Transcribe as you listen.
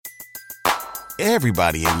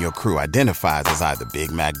Everybody in your crew identifies as either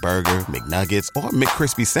Big Mac Burger, McNuggets, or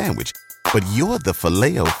McCrispy Sandwich. But you're the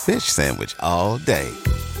Filet-O-Fish Sandwich all day.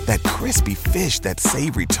 That crispy fish, that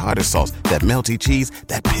savory tartar sauce, that melty cheese,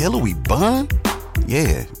 that pillowy bun.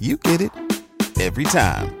 Yeah, you get it. Every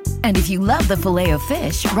time. And if you love the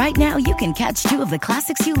Filet-O-Fish, right now you can catch two of the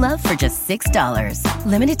classics you love for just $6.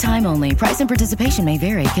 Limited time only. Price and participation may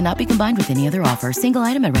vary. Cannot be combined with any other offer. Single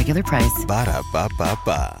item at regular price.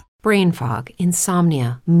 Ba-da-ba-ba-ba. Brain fog,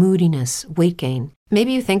 insomnia, moodiness, weight gain.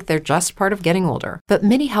 Maybe you think they're just part of getting older, but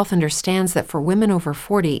MIDI Health understands that for women over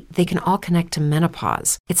 40, they can all connect to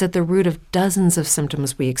menopause. It's at the root of dozens of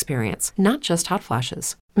symptoms we experience, not just hot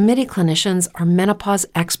flashes. MIDI clinicians are menopause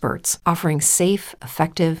experts, offering safe,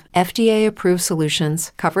 effective, FDA-approved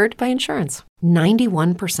solutions covered by insurance.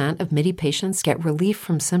 91% of MIDI patients get relief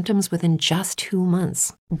from symptoms within just 2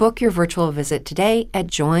 months. Book your virtual visit today at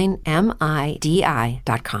joinmidi.com.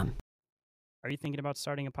 Are you thinking about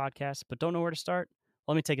starting a podcast but don't know where to start?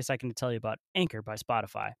 Let me take a second to tell you about Anchor by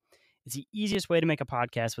Spotify. It's the easiest way to make a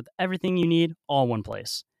podcast with everything you need all in one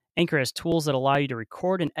place. Anchor has tools that allow you to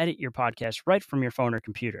record and edit your podcast right from your phone or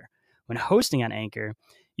computer. When hosting on Anchor,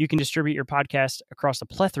 you can distribute your podcast across a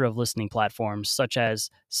plethora of listening platforms such as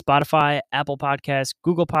Spotify, Apple Podcasts,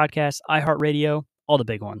 Google Podcasts, iHeartRadio, all the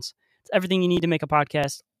big ones. It's everything you need to make a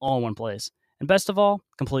podcast all in one place. And best of all,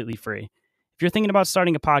 completely free. If you're thinking about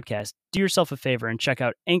starting a podcast, do yourself a favor and check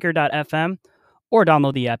out anchor.fm or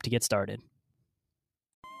download the app to get started.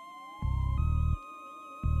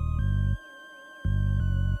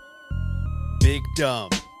 Big Dumb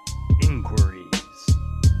Inquiries.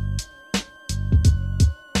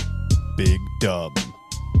 Big Dumb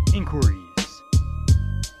Inquiries.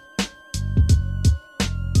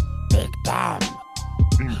 Big Dumb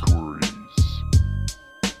Inquiries.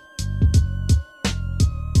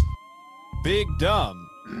 Big Dumb.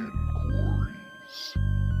 Inquiries.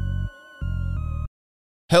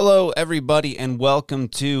 Hello, everybody, and welcome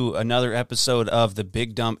to another episode of the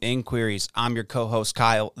Big Dumb Inquiries. I'm your co-host,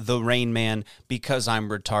 Kyle, the Rain Man, because I'm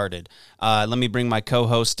retarded. Let me bring my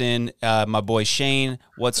co-host in, my boy Shane.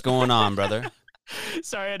 What's going on, brother?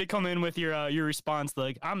 Sorry, I had to come in with your response,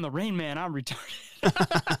 like, I'm the Rain Man, I'm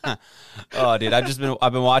retarded. Oh, dude,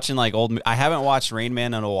 I've been watching like old. I haven't watched Rain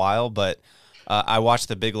Man in a while, but I watched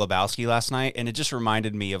The Big Lebowski last night, and it just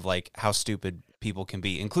reminded me of like how stupid people can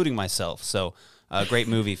be, including myself. So, great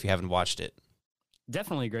movie if you haven't watched it.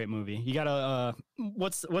 Definitely a great movie. You gotta,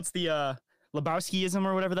 what's the Lebowskiism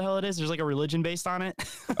or whatever the hell it is? There's like a religion based on it.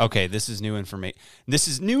 Okay, this is new information. This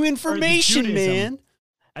is new information, man.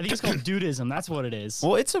 I think it's called dudism. That's what it is.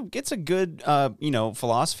 Well, it's a good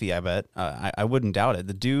philosophy. I bet. I wouldn't doubt it.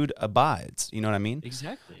 The dude abides. You know what I mean?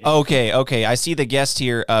 Exactly. Okay. I see the guest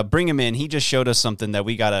here. Bring him in. He just showed us something that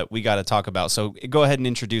we gotta talk about. So go ahead and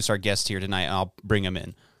introduce our guest here tonight. And I'll bring him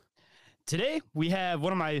in. Today we have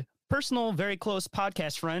one of my personal, very close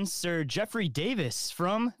podcast friends, Sir Jeffrey Davis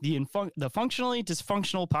from the Functionally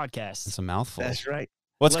Dysfunctional podcast. It's a mouthful. That's right.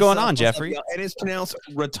 What's going on, Jeffrey? It is pronounced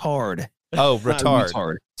retard. Oh,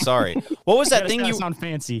 retard. Sorry. What was that thing you sound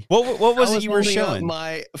fancy? What was it you were holding up showing?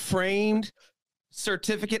 my framed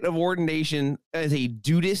certificate of ordination as a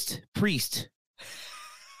dudist priest.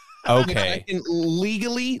 Okay. I can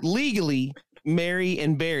legally marry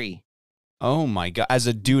and bury. Oh my God! As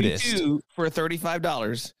a dudist, You too, for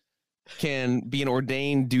 $35, can be an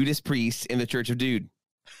ordained dudist priest in the Church of Dude.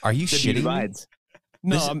 are you The shitting me? divides.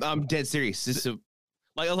 No, This- I'm dead serious. This is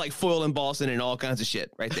like foil embossing and all kinds of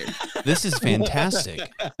shit right there. This is fantastic.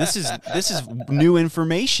 This is new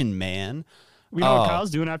information, man. We know what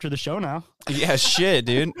Kyle's doing after the show now. Yeah, shit,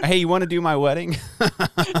 dude. Hey, you want to do my wedding? Yeah,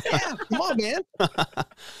 come on, man.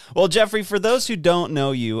 Well, Jeffrey, for those who don't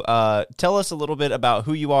know you, tell us a little bit about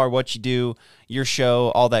who you are, what you do, your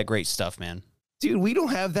show, all that great stuff, man. Dude, we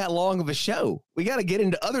don't have that long of a show. We got to get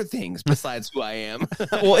into other things besides who I am.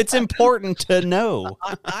 Well, it's important to know.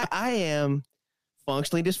 I am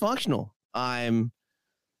functionally dysfunctional. I'm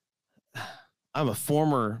a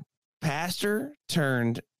former pastor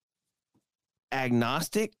turned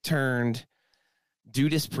agnostic turned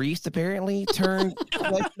dudist priest, apparently turned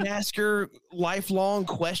question asker, lifelong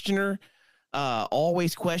questioner.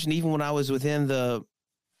 Always question, even when I was within the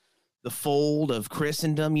fold of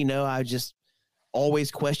Christendom. You know, I just always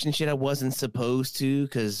question shit I wasn't supposed to,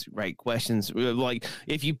 because questions like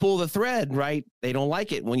if you pull the thread right, they don't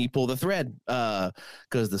like it when you pull the thread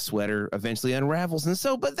because the sweater eventually unravels. And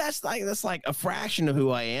so, but that's like a fraction of who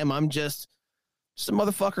I am. I'm just some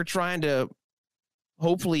motherfucker trying to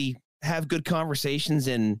hopefully have good conversations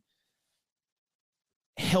and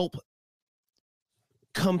help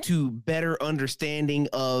come to better understanding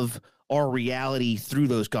of our reality through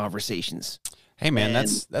those conversations. Hey, man,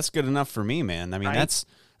 And- that's good enough for me, man. I mean, Right? that's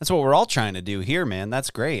what we're all trying to do here, man. That's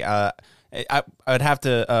great. I'd have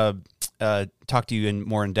to talk to you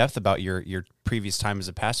more in depth about your previous time as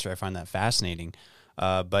a pastor. I find that fascinating.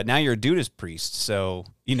 But now you're a Dudas priest, so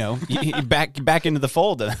you back into the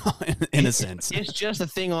fold in a sense. It's just a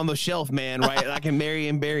thing on the shelf, man. Right? I can marry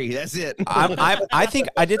and bury. That's it. I think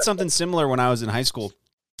I did something similar when I was in high school.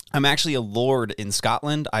 I'm actually a lord in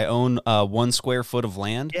Scotland. I own 1 square foot of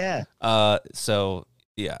land. Yeah. So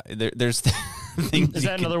yeah, there's things. Is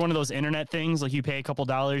that another one of those internet things? Like you pay a couple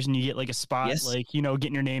dollars and you get like a spot, Yes. like,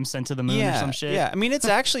 getting your name sent to the moon or some shit? Yeah, I mean, it's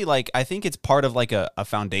actually like, I think it's part of like a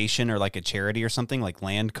foundation or like a charity or something, like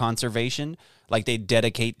land conservation. Like they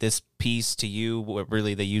dedicate this piece to you.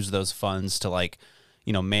 Really, they use those funds to like,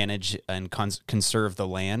 manage and conserve the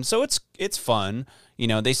land. So it's fun.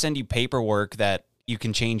 They send you paperwork that you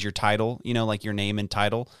can change your title, like your name and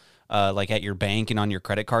title. Like at your bank and on your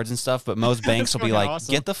credit cards and stuff, but most banks will be like,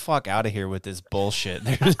 awesome. "Get the fuck out of here with this bullshit."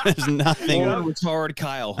 There's nothing. Lord retard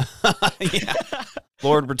Kyle. Yeah.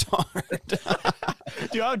 Lord retard.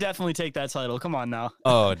 Dude, I would definitely take that title. Come on now.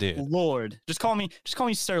 Oh, dude. Lord. Just call me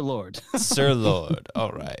Sir Lord. Sir Lord.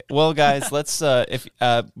 All right. Well, guys, let's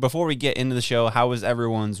before we get into the show, how was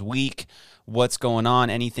everyone's week? What's going on?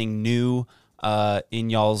 Anything new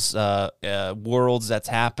in y'all's worlds that's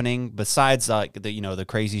happening besides like the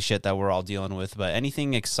crazy shit that we're all dealing with? But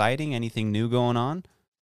anything exciting? Anything new going on?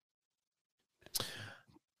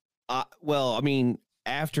 Well, I mean,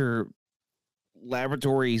 after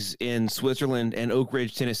laboratories in Switzerland and Oak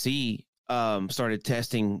Ridge, Tennessee, started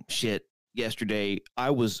testing shit yesterday,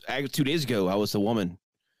 2 days ago, I was a woman.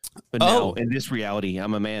 But now, in this reality,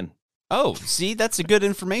 I'm a man. Oh, see, that's a good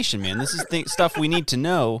information, man. This is stuff we need to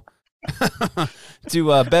know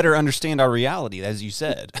to better understand our reality, as you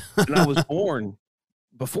said. And I was born,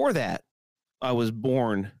 before that, I was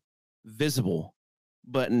born visible.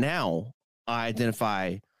 But now I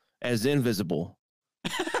identify as invisible.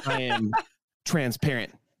 I am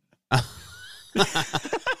transparent.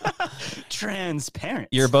 Transparent.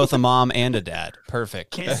 You're both a mom and a dad.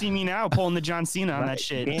 Perfect. Can't see me now pulling the John Cena on that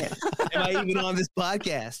shit. Am I even on this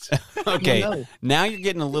podcast? Okay, No. now you're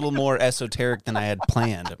getting a little more esoteric than I had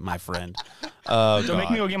planned, my friend. Don't make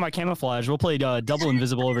me go get my camouflage. We'll play double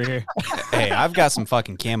invisible over here. Hey, I've got some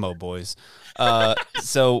fucking camo, boys.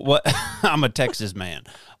 So what? I'm a Texas man.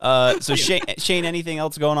 So Shane, anything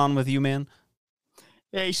else going on with you, man?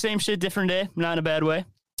 Hey, same shit, different day. Not in a bad way.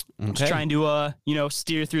 Just trying to,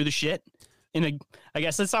 steer through the shit. I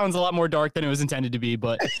guess that sounds a lot more dark than it was intended to be,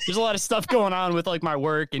 but there's a lot of stuff going on with like my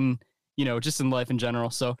work and, just in life in general.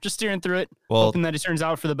 So just steering through it, hoping that it turns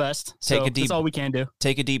out for the best. That's all we can do.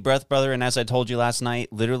 Take a deep breath, brother. And as I told you last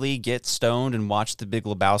night, literally get stoned and watch The Big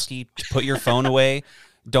Lebowski. Put your phone away.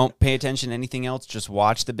 Don't pay attention to anything else. Just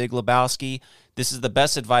watch The Big Lebowski. This is the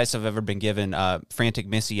best advice I've ever been given. Frantic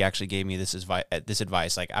Missy actually gave me this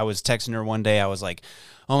advice. Like, I was texting her one day. I was like,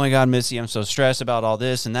 "Oh my God, Missy, I'm so stressed about all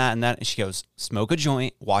this and that and that." And she goes, "Smoke a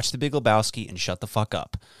joint, watch The Big Lebowski, and shut the fuck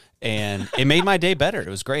up." And it made my day better. It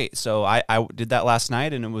was great. So I did that last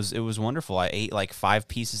night, and it was wonderful. I ate like 5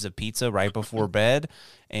 pieces of pizza right before bed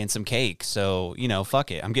and some cake. So,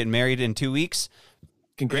 fuck it. I'm getting married in 2 weeks.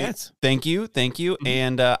 Congrats. Thank you.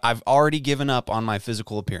 And I've already given up on my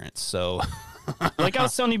physical appearance. So, Like I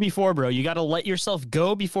was telling you before, bro, you got to let yourself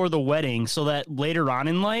go before the wedding so that later on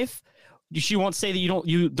in life, she won't say that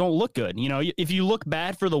you don't look good. If you look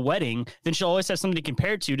bad for the wedding, then she'll always have something to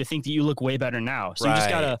compare to think that you look way better now. So you just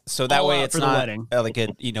gotta that way it's for the not wedding. like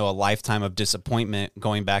a lifetime of disappointment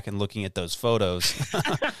going back and looking at those photos.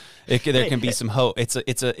 There can be some hope. It's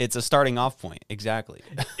a starting off point. Exactly.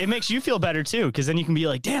 It makes you feel better too, because then you can be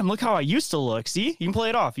like, damn, look how I used to look. See, you can play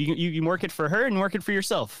it off. You work it for her and work it for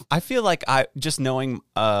yourself. I feel like I just knowing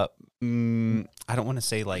I don't want to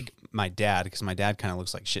say like my dad, because my dad kind of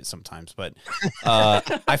looks like shit sometimes, but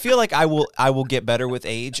I feel like I will get better with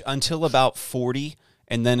age until about 40,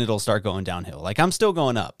 and then it'll start going downhill. Like, I'm still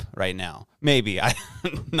going up right now. Maybe I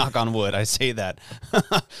knock on wood, I say that.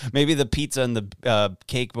 Maybe the pizza and the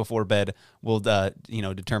cake before bed will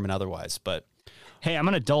determine otherwise. But hey, I'm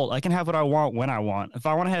an adult. I can have what I want when I want. If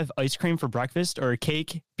I want to have ice cream for breakfast or a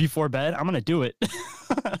cake before bed, I'm going to do it.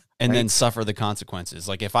 and then suffer the consequences.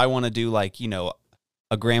 Like, if I want to do like,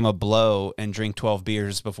 a gram of blow and drink 12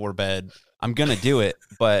 beers before bed, I'm going to do it.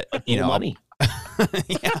 But, money.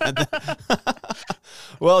 Yeah.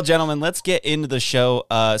 Well, gentlemen, let's get into the show.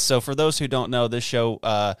 So for those who don't know, this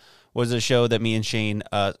show was a show that me and Shane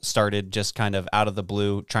started just kind of out of the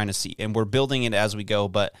blue, trying to see, and we're building it as we go.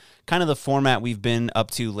 But kind of the format we've been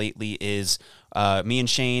up to lately is me and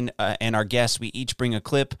Shane and our guests, we each bring a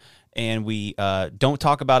clip, and we don't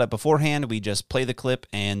talk about it beforehand. We just play the clip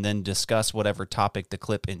and then discuss whatever topic the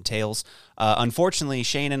clip entails. Unfortunately,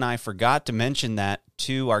 Shane and I forgot to mention that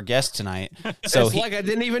to our guest tonight. So it's like I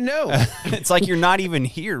didn't even know. It's like you're not even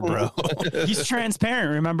here, bro. He's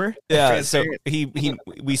transparent, remember? Yeah, so we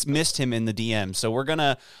missed him in the DM. So we're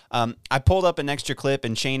gonna I pulled up an extra clip,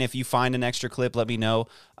 and Shane, if you find an extra clip, let me know.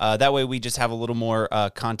 That way we just have a little more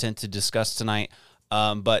content to discuss tonight.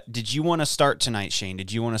 But did you want to start tonight, Shane?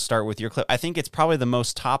 Did you want to start with your clip? I think it's probably the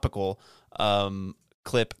most topical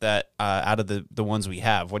clip that out of the ones we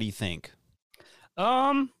have. What do you think?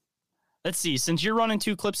 Let's see. Since you're running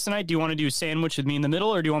 2 clips tonight, do you want to do sandwich with me in the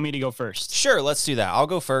middle, or do you want me to go first? Sure, let's do that. I'll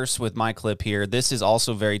go first with my clip here. This is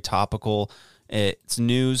also very topical. It's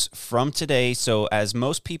news from today. So as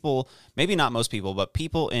most people, maybe not most people, but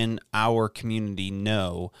people in our community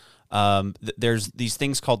know, there's these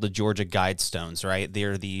things called the Georgia Guidestones, right?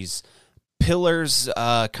 They're these pillars,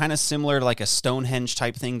 kind of similar to like a Stonehenge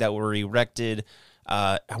type thing that were erected,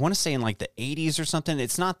 I want to say in like the 80s or something.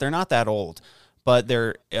 They're not that old, but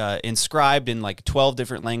they're inscribed in like 12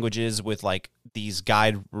 different languages with like these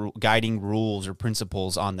guiding rules or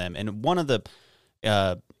principles on them. And one of the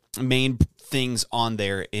main things on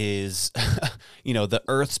there is, the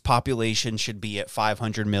Earth's population should be at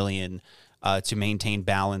 500 million to maintain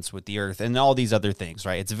balance with the Earth, and all these other things,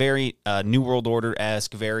 right? It's very New World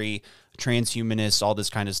Order-esque, very transhumanist, all this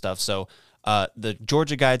kind of stuff. So the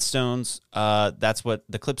Georgia Guidestones, that's what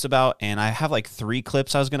the clip's about. And I have like 3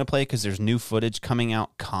 clips I was going to play because there's new footage coming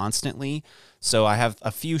out constantly. So I have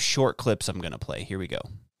a few short clips I'm going to play. Here we go.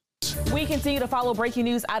 We continue to follow breaking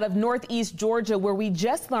news out of Northeast Georgia, where we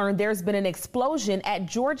just learned there's been an explosion at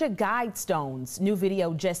Georgia Guidestones. New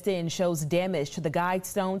video just in shows damage to the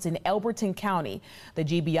Guidestones in Elberton County. The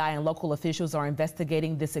GBI and local officials are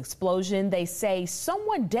investigating this explosion. They say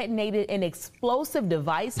someone detonated an explosive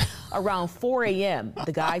device around 4 a.m.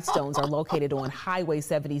 The Guidestones are located on Highway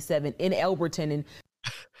 77 in Elberton.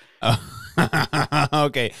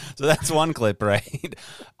 Okay, so that's one clip, right?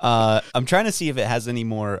 I'm trying to see if it has any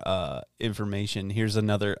more information. Here's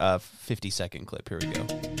another 50-second clip. Here we go.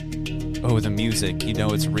 Oh, the music. You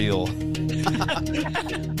know it's real.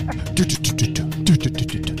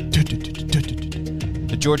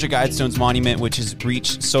 The Georgia Guidestones Monument, which has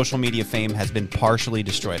reached social media fame, has been partially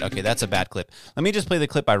destroyed. Okay, that's a bad clip. Let me just play the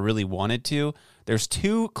clip I really wanted to. There's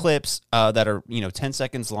 2 clips that are 10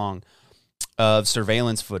 seconds long of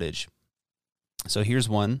surveillance footage. So here's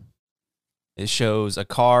one. It shows a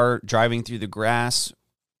car driving through the grass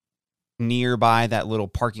nearby that little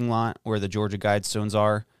parking lot where the Georgia Guidestones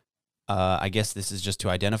are. I guess this is just to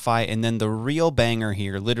identify. And then the real banger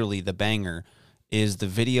here, literally the banger, is the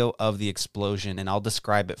video of the explosion. And I'll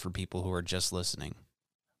describe it for people who are just listening.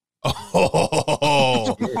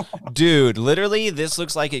 Oh, dude, literally, this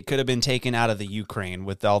looks like it could have been taken out of the Ukraine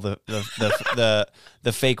with all the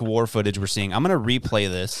fake war footage we're seeing. I'm going to replay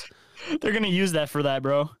this. They're going to use that for that,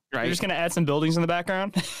 bro. Right. They're just going to add some buildings in the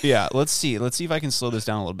background. Yeah, let's see. Let's see if I can slow this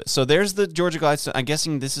down a little bit. So there's the Georgia Guidestones. I'm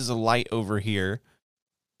guessing this is a light over here.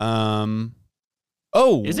 Oh.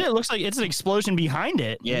 Is it? It looks like it's an explosion behind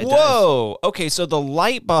it. Yeah, whoa. Does. Okay, so the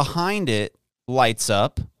light behind it lights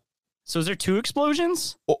up. So is there 2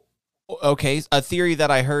 explosions? Oh, okay, a theory that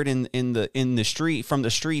I heard in the street from the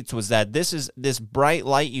streets was that this bright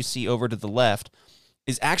light you see over to the left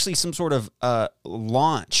is actually some sort of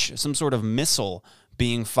launch, some sort of missile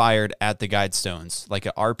being fired at the Guidestones, like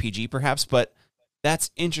an RPG perhaps, but that's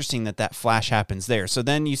interesting that flash happens there. So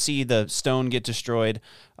then you see the stone get destroyed.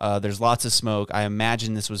 There's lots of smoke. I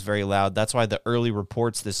imagine this was very loud. That's why the early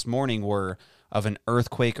reports this morning were of an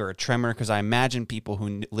earthquake or a tremor, because I imagine people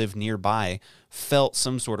who live nearby felt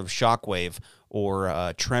some sort of shockwave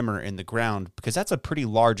or tremor in the ground, because that's a pretty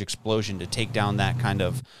large explosion to take down that kind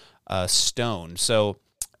of stone. So,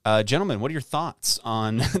 gentlemen, what are your thoughts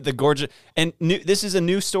on the Georgia? And this is a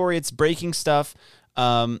new story. It's breaking stuff.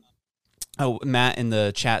 Matt in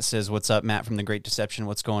the chat says, "What's up, Matt from The Great Deception?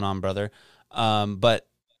 What's going on, brother?" But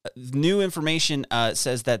new information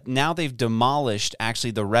says that now they've demolished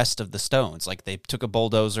actually the rest of the stones. Like they took a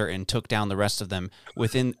bulldozer and took down the rest of them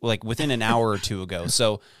within an hour or 2 ago.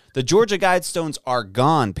 So the Georgia Guidestones are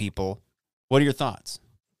gone, people. What are your thoughts?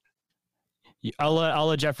 I'll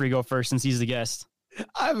let Jeffrey go first since he's the guest.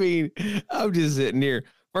 I mean, I'm just sitting here.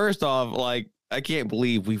 First off, like, I can't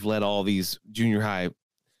believe we've let all these junior high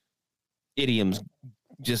idioms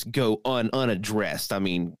just go unaddressed. I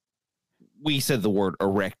mean, we said the word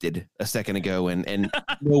erected a second ago, and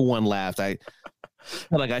no one laughed. I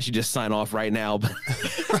feel like I should just sign off right now.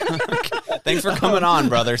 Thanks for coming on,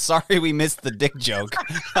 brother. Sorry we missed the dick joke.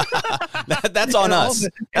 That's on us.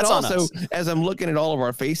 That's on us. As I'm looking at all of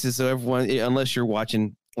our faces, so everyone, unless you're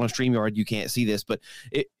watching on StreamYard, you can't see this, but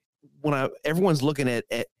everyone's looking at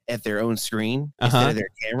their own screen instead of their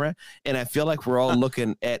camera, and I feel like we're all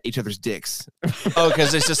looking at each other's dicks. Oh,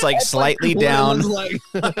 because it's just like slightly down.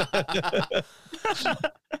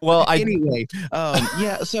 Well, anyway,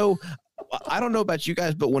 yeah. So I don't know about you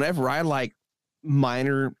guys, but whenever I like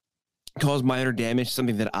cause minor damage,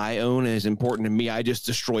 something that I own and is important to me, I just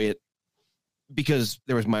destroy it because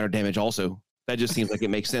there was minor damage. Also, that just seems like it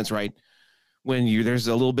makes sense, right? When there's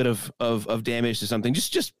a little bit of damage to something,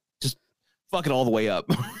 just fuck it all the way up.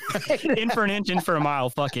 In for an inch, in for a mile.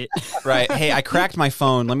 Fuck it. Right. Hey, I cracked my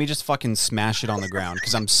phone. Let me just fucking smash it on the ground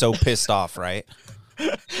because I'm so pissed off, right?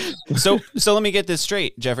 So let me get this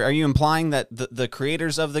straight, Jeffrey. Are you implying that the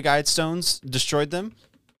creators of the Guidestones destroyed them?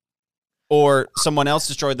 Or someone else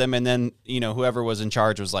destroyed them, and then, whoever was in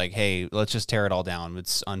charge was like, hey, let's just tear it all down.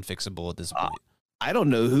 It's unfixable at this point. I don't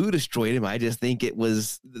know who destroyed him. I just think it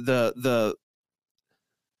was the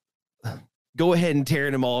go ahead and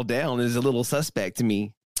tearing them all down is a little suspect to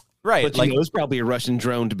me. Right. But it was probably a Russian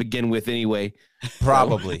drone to begin with anyway.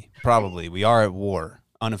 Probably. We are at war,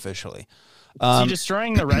 unofficially. See,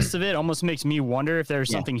 destroying the rest of it almost makes me wonder if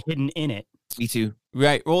there's something hidden in it. Me too.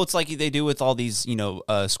 Right. Well, it's like they do with all these,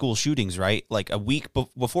 school shootings, right? Like a week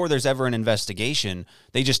before there's ever an investigation,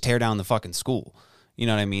 they just tear down the fucking school. You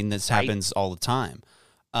know what I mean? This happens all the time.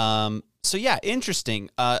 So yeah, interesting.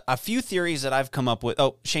 A few theories that I've come up with.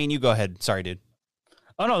 Oh, Shane, you go ahead. Sorry, dude.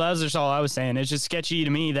 Oh no, that was just all I was saying. It's just sketchy to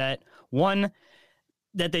me that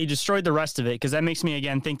that they destroyed the rest of it, because that makes me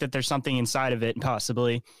again think that there's something inside of it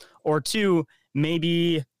possibly, or two,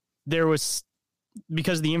 maybe there was,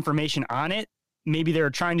 because of the information on it, maybe they were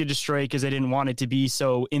trying to destroy it because they didn't want it to be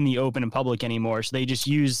so in the open and public anymore. So they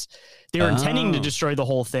were intending to destroy the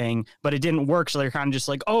whole thing, but it didn't work. So they're kind of just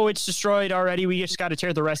like, oh, it's destroyed already. We just got to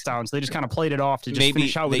tear the rest down. So they just kind of played it off to just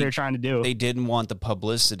finish out what they're trying to do. They didn't want the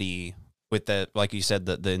publicity with the, like you said,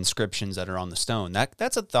 the inscriptions that are on the stone.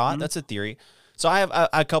 That's a thought. Mm-hmm. That's a theory. So I have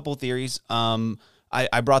a couple theories.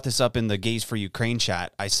 I brought this up in the Gays for Ukraine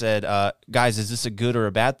chat. I said, guys, is this a good or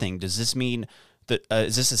a bad thing? Does this mean that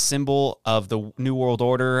is this a symbol of the New World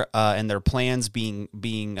Order and their plans being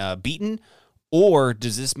beaten? Or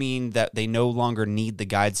does this mean that they no longer need the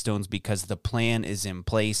Guidestones because the plan is in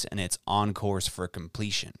place and it's on course for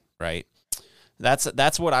completion, right?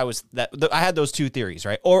 That's what I was. I had those two theories,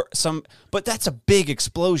 right? But that's a big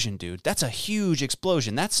explosion, dude. That's a huge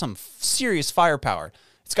explosion. That's some serious firepower.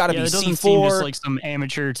 It's got to be C4. It doesn't seem just like some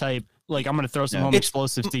amateur type. Like, I'm going to throw some home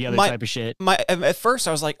explosives together type of shit. At first,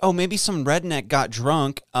 I was like, oh, maybe some redneck got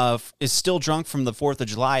drunk, is still drunk from the 4th of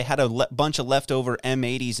July, had a bunch of leftover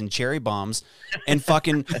M80s and cherry bombs, and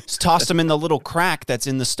fucking tossed them in the little crack that's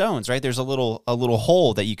in the stones, right? There's a little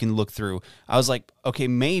hole that you can look through. I was like, okay,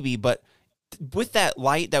 maybe, but with that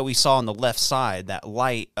light that we saw on the left side, that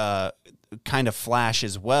light kind of flash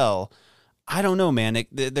as well, I don't know, man.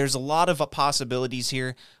 There's a lot of possibilities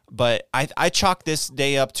here, but I chalk this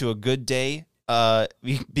day up to a good day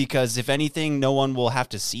because if anything, no one will have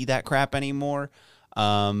to see that crap anymore.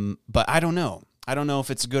 But I don't know. I don't know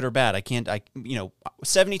if it's good or bad.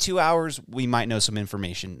 72 hours, we might know some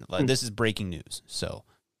information. This is breaking news, so.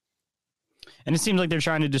 And it seems like they're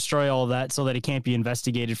trying to destroy all of that so that it can't be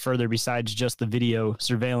investigated further besides just the video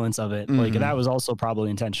surveillance of it. Mm-hmm. Like, that was also probably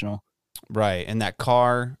intentional. Right. And that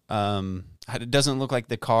car, it doesn't look like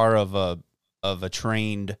the car of a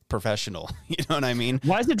trained professional. You know what I mean?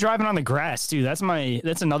 Why is it driving on the grass, too? That's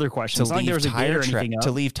another question. It's not like there was a gate or anything else.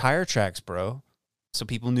 To leave tire tracks, bro. So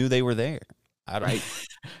people knew they were there. I don't know.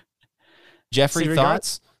 Jeffrey,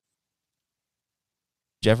 thoughts?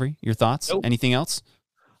 Jeffrey, your thoughts? Nope. Anything else?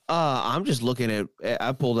 I'm just looking at.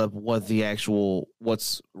 I pulled up what's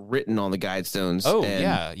written on the Guidestones. Oh,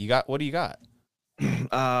 yeah. What do you got?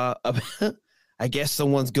 I guess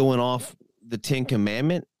someone's going off the 10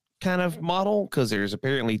 Commandment kind of model, because there's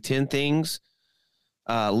apparently 10 things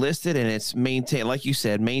listed, and it's maintain, like you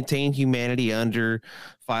said, maintain humanity under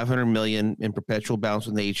 500 million in perpetual balance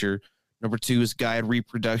with nature. Number 2 is guide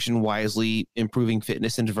reproduction wisely, improving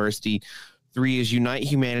fitness and diversity. 3 is unite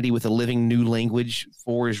humanity with a living new language.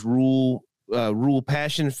 4 is rule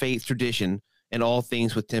passion, faith, tradition, and all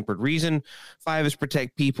things with tempered reason. 5 is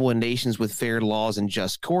protect people and nations with fair laws and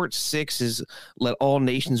just courts. 6 is let all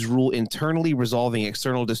nations rule internally, resolving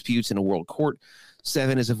external disputes in a world court.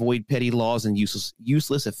 7 is avoid petty laws and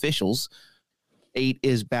useless officials. 8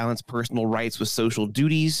 is balance personal rights with social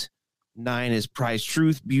duties. 9 is prize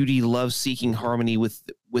truth, beauty, love, seeking harmony with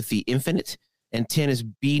the infinite. And 10 is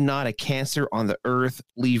be not a cancer on the earth,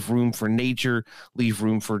 leave room for nature, leave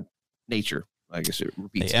room for nature. I guess it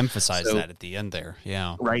repeats. They emphasize that at the end there.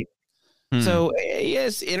 Yeah. Right. So,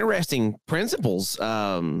 yes, interesting principles.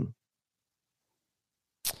 Well,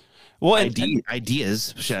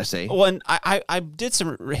 ideas, should I say? Well, and I did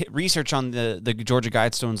some research on the Georgia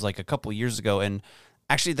Guidestones like a couple years ago, and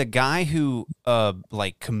actually the guy who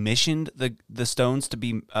like commissioned the stones to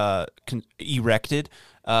be erected,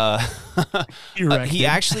 he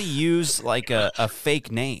actually used like a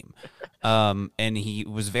fake name, and he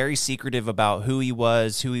was very secretive about who he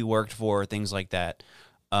was, who he worked for, things like that.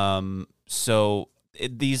 So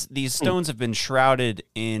these stones have been shrouded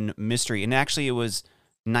in mystery, and actually it was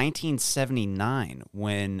 1979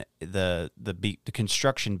 when the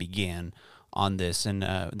construction began on this, and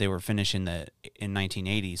they were finished in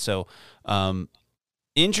 1980. So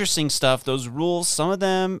interesting stuff. Those rules, some of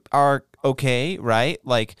them are okay, right?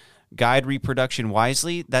 Like guide reproduction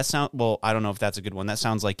wisely. That well, I don't know if that's a good one. That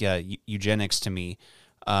sounds like eugenics to me.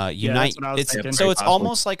 Unite. It's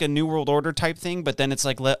almost like a New World Order type thing, but then it's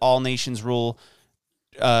like let all nations rule,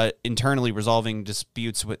 internally resolving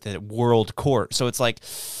disputes with the world court. So it's like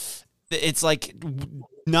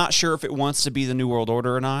not sure if it wants to be the New World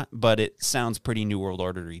Order or not, but it sounds pretty New World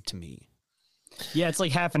Order-y to me. Yeah, it's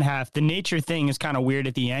like half and half. The nature thing is kind of weird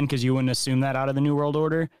at the end because you wouldn't assume that out of the New World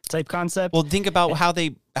Order type concept. Well, think about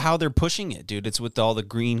how they're pushing it, dude. It's with all the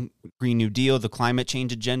Green New Deal, the climate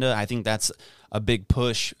change agenda. I think that's a big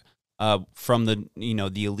push from the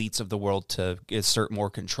elites of the world to assert more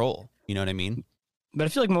control. You know what I mean? But I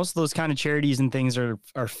feel like most of those kind of charities and things are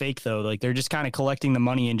fake, though. Like they're just kind of collecting the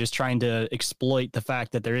money and just trying to exploit the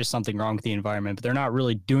fact that there is something wrong with the environment, but they're not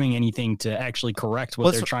really doing anything to actually correct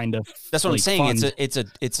what they're trying to. That's what I'm saying. Fund.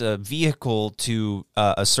 It's a vehicle to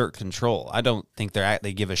assert control. I don't think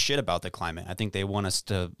they give a shit about the climate. I think they want us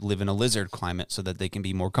to live in a lizard climate so that they can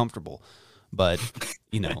be more comfortable. But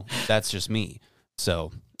that's just me.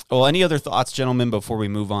 So. Well, any other thoughts, gentlemen, before we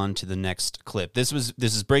move on to the next clip? This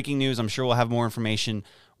is breaking news. I'm sure we'll have more information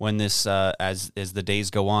when this as the days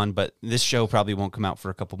go on, but this show probably won't come out for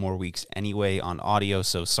a couple more weeks anyway on audio.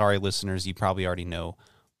 So sorry, listeners, you probably already know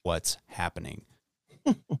what's happening.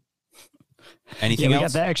 Anything else? We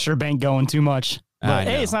got the extra bank going too much. But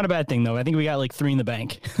hey, it's not a bad thing though. I think we got like 3 in the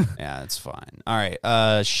bank. Yeah, it's fine. All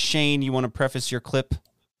right, Shane, you want to preface your clip?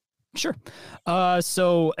 Sure.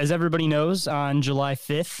 So as everybody knows, on July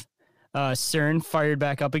 5th, CERN fired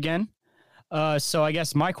back up again. So I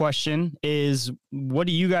guess my question is, what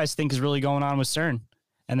do you guys think is really going on with CERN?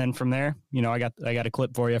 And then from there, I got a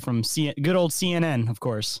clip for you from good old CNN, of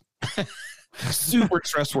course. Super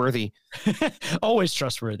trustworthy. Always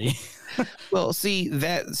trustworthy. Well, see,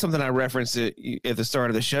 that something I referenced at the start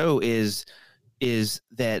of the show is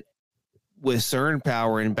that with CERN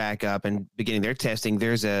power and backup and beginning their testing,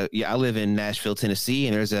 I live in Nashville, Tennessee,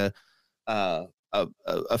 and there's a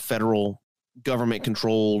federal government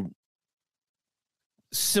controlled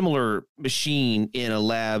similar machine in a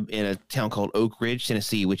lab in a town called Oak Ridge,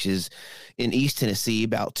 Tennessee, which is in East Tennessee,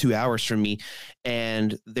 about 2 hours from me.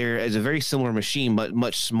 And there is a very similar machine, but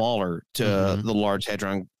much smaller to the Large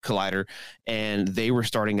Hadron Collider. And they were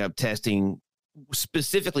starting up testing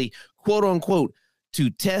specifically, quote unquote, to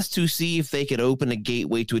test to see if they could open a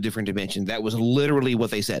gateway to a different dimension. That was literally what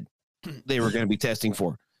they said they were going to be testing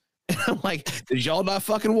for. And I'm like, did y'all not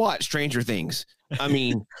fucking watch Stranger Things? I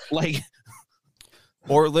mean, like...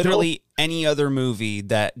 Or literally any other movie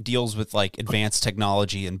that deals with like advanced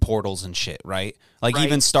technology and portals and shit, right? Like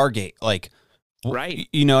even Stargate, like... Right.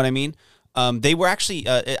 You know what I mean? They were actually...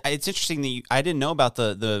 it's interesting that I didn't know about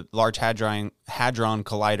the Large Hadron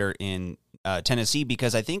Collider in Tennessee,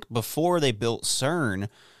 because I think before they built CERN,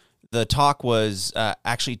 the talk was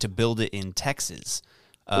actually to build it in Texas.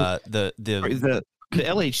 The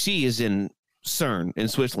LHC is in CERN in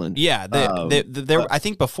Switzerland. Yeah, I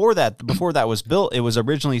think before that was built, it was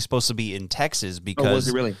originally supposed to be in Texas because was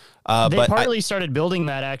it really? They partly started building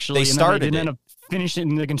that actually. They didn't end up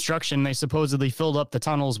finishing the construction. They supposedly filled up the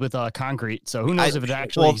tunnels with concrete. So who knows if it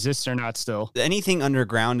actually exists or not still. Anything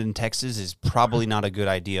underground in Texas is probably not a good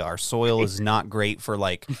idea. Our soil is not great for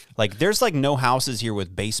like there's like no houses here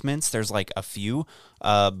with basements. There's like a few,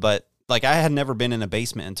 but like I had never been in a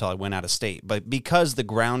basement until I went out of state. But because the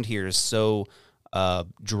ground here is so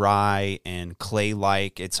dry and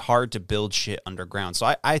clay-like, it's hard to build shit underground.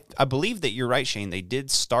 So I believe that you're right, Shane. They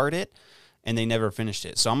did start it and they never finished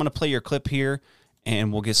it. So I'm going to play your clip here,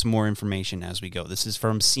 and we'll get some more information as we go. This is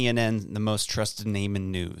from CNN, the most trusted name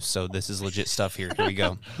in news. So this is legit stuff here. Here we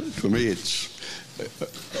go. For me, it's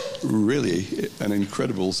really an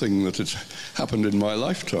incredible thing that has happened in my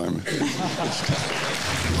lifetime. Stay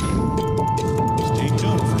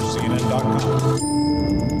tuned for CNN.com.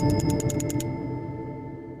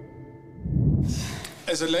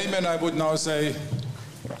 As a layman, I would now say,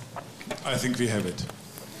 I think we have it.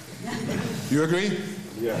 You agree?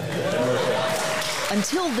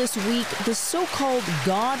 Until this week, the so-called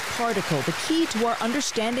God particle, the key to our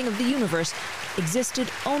understanding of the universe, existed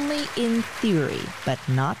only in theory, but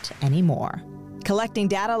not anymore. Collecting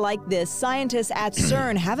data like this, scientists at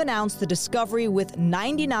CERN have announced the discovery with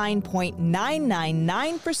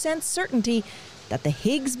 99.999% certainty that the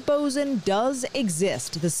Higgs boson does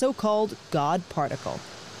exist, the so-called God particle.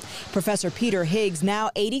 Professor Peter Higgs, now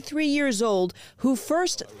 83 years old, who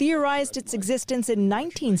first theorized its existence in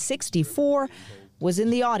 1964, was in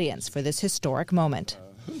the audience for this historic moment.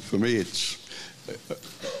 For me, it's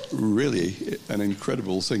really an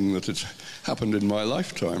incredible thing that has happened in my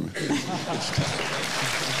lifetime.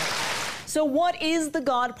 So what is the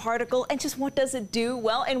God particle and just what does it do?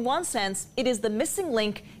 Well, in one sense, it is the missing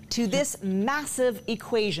link to this massive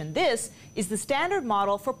equation. This is the standard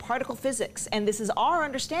model for particle physics, and this is our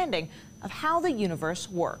understanding of how the universe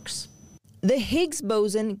works. The Higgs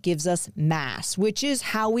boson gives us mass, which is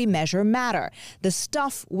how we measure matter, the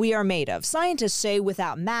stuff we are made of. Scientists say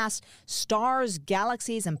without mass, stars,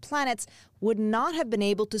 galaxies, and planets would not have been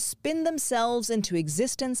able to spin themselves into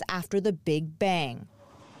existence after the Big Bang.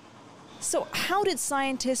 So how did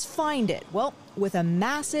scientists find it? Well, with a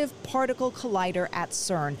massive particle collider at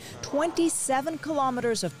CERN, 27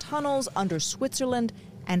 kilometers of tunnels under Switzerland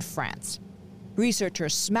and France.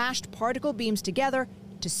 Researchers smashed particle beams together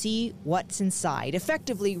to see what's inside,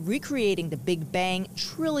 effectively recreating the Big Bang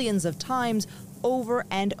trillions of times over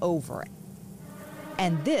and over.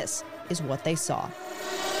 And this is what they saw.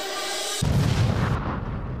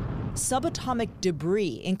 Subatomic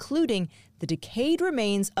debris, including the decayed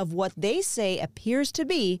remains of what they say appears to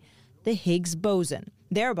be the Higgs boson,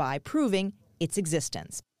 thereby proving its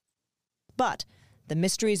existence. But the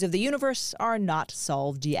mysteries of the universe are not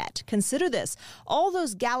solved yet. Consider this. All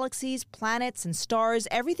those galaxies, planets, and stars,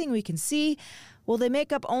 everything we can see, well, they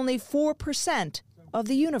make up only 4% of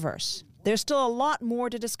the universe. There's still a lot more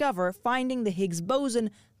to discover. Finding the Higgs boson,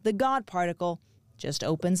 the God particle, just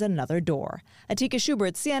opens another door. Atika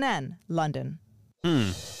Schubert, CNN, London.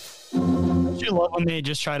 Don't you love when they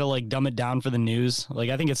just try to like dumb it down for the news? Like,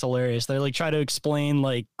 I think it's hilarious. They like try to explain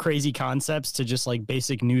like crazy concepts to just like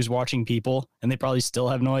basic news watching people, and they probably still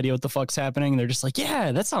have no idea what the fuck's happening. They're just like,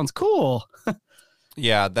 yeah, that sounds cool.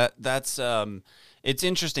 Yeah, that's it's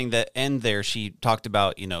interesting that end there she talked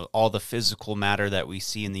about, you know, all the physical matter that we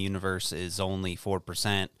see in the universe is only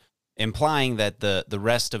 4%, implying that the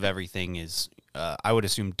rest of everything is I would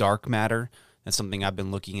assume dark matter. That's something I've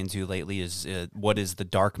been looking into lately is what is the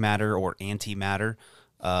dark matter or antimatter.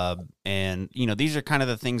 And, you know, these are kind of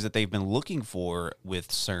the things that they've been looking for with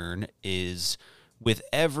CERN is with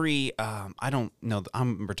every, I don't know,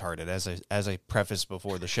 I'm retarded as I prefaced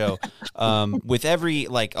before the show. With every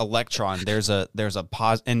like electron, there's a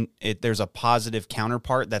positive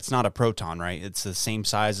counterpart. That's not a proton, right? It's the same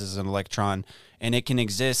size as an electron, and it can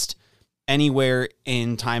exist anywhere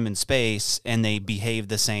in time and space, and they behave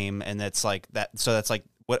the same. And that's like that. So that's like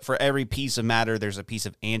what for every piece of matter, there's a piece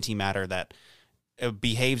of antimatter that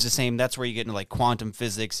behaves the same. That's where you get into like quantum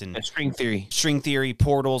physics and string theory,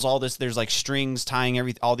 portals, all this. There's like strings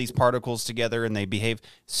tying all these particles together, and they behave.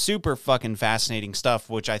 Super fucking fascinating stuff,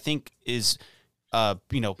 which I think is,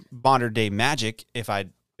 modern day magic. If I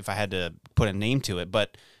had to put a name to it,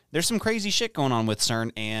 but there's some crazy shit going on with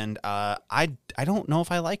CERN, and I don't know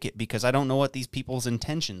if I like it because I don't know what these people's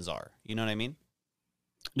intentions are. You know what I mean?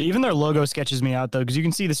 Even their logo sketches me out, though, because you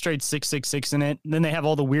can see the straight 666 in it. And then they have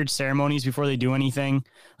all the weird ceremonies before they do anything.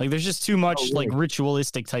 Like, there's just too much like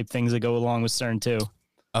ritualistic type things that go along with CERN, too.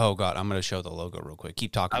 Oh, God. I'm going to show the logo real quick.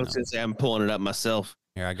 Keep talking. I was going to say, I'm pulling it up myself.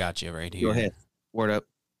 Here, I got you right here. Go ahead. Word up.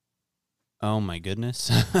 Oh, my goodness.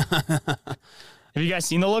 Have you guys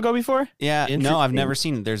seen the logo before? Yeah, no, I've never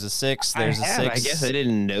seen it. There's a 6. There's a 6. I guess I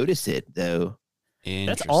didn't notice it, though.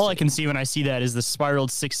 That's all I can see when I see that is the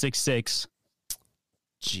spiraled 666.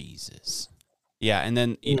 Jesus. Yeah, and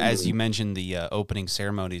then as you mentioned, the opening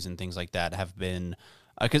ceremonies and things like that have been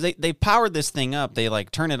because they powered this thing up. They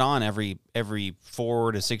like turn it on every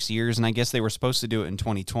 4 to 6 years, and I guess they were supposed to do it in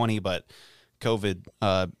 2020, but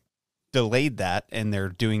COVID delayed that, and they're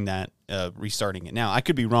doing that, restarting it now. I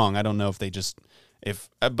could be wrong. I don't know if they just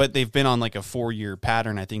but they've been on like a 4-year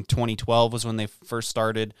pattern. I think 2012 was when they first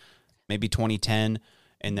started, maybe 2010.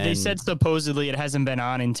 And then they said supposedly it hasn't been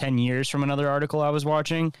on in 10 years from another article I was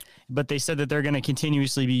watching, but they said that they're going to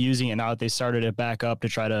continuously be using it now that they started it back up to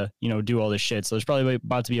try to, do all this shit. So there's probably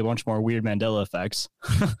about to be a bunch more weird Mandela effects.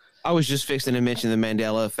 I was just fixing to mention the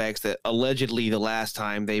Mandela effects, that allegedly the last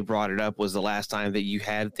time they brought it up was the last time that you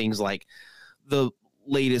had things like the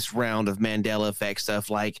latest round of Mandela effect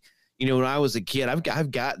stuff. Like, when I was a kid,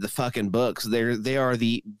 I've got the fucking books. They are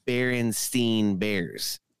the Berenstain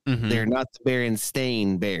Bears. Mm-hmm. They're not the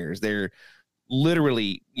Berenstain Bears. They're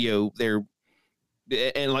literally, they're,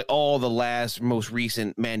 and like all the most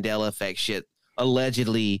recent Mandela effect shit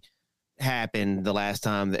allegedly happened the last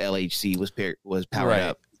time the LHC was powered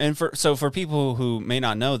up. And for people who may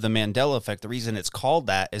not know, the Mandela effect, the reason it's called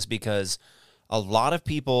that is because a lot of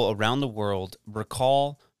people around the world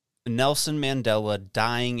recall Nelson Mandela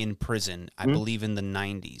dying in prison, I believe in the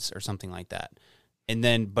 90s or something like that. And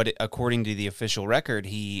then, but according to the official record,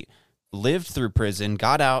 he lived through prison,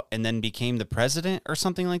 got out, and then became the president or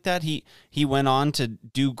something like that. He went on to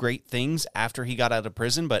do great things after he got out of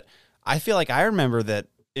prison. But I feel like I remember that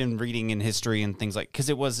in reading in history and things like,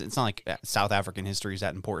 because it's not like South African history is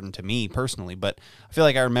that important to me personally, but I feel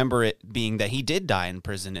like I remember it being that he did die in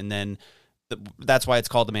prison. And then that's why it's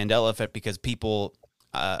called the Mandela effect, because people,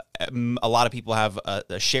 a lot of people have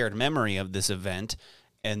a shared memory of this event,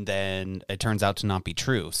 and then it turns out to not be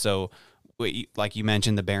true. So, like you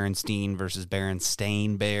mentioned, the Berenstain versus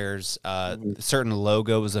Berenstain Bears, certain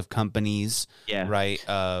logos of companies, right?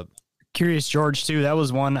 Curious George, too. That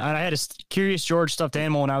was one. I had a Curious George stuffed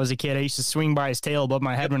animal when I was a kid. I used to swing by his tail above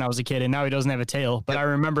my head when I was a kid, and now he doesn't have a tail. But I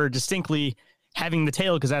remember distinctly having the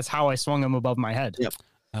tail because that's how I swung him above my head. Yep.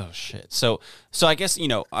 Oh, shit. So I guess,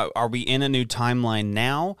 are we in a new timeline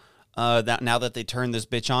now? Now that they turned this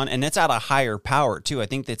bitch on, and it's at a higher power too. I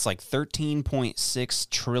think it's like 13.6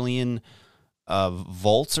 trillion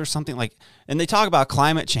volts or something like. And they talk about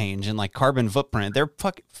climate change and like carbon footprint. They're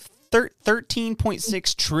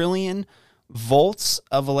 13.6 trillion volts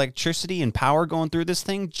of electricity and power going through this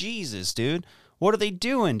thing. Jesus, dude, what are they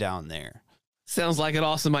doing down there? Sounds like an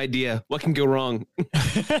awesome idea. What can go wrong?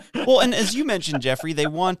 Well, and as you mentioned, Jeffrey, they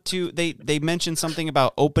mentioned something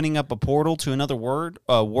about opening up a portal to another world.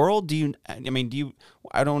 I don't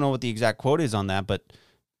know what the exact quote is on that, but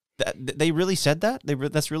they really said that?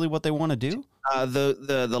 That's really what they want to do?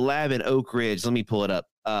 The lab in Oak Ridge, let me pull it up.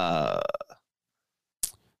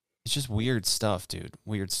 It's just weird stuff, dude.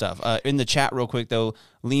 Weird stuff. In the chat real quick, though,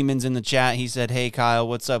 Lehman's in the chat. He said, "Hey, Kyle,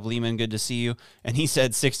 what's up, Lehman? Good to see you." And he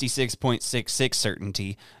said 66.66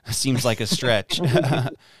 certainty. Seems like a stretch.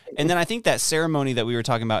 And then I think that ceremony that we were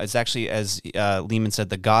talking about is actually, as Lehman said,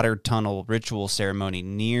 the Goddard Tunnel ritual ceremony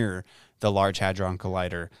near the Large Hadron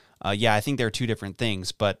Collider. I think they're two different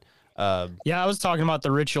things. But I was talking about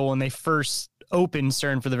the ritual when they first opened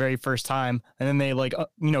CERN for the very first time, and then they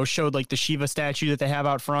showed like the Shiva statue that they have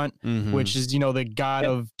out front, which is the god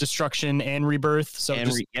of destruction and rebirth. So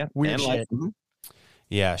weird shit.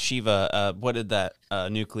 Yeah, Shiva. What did that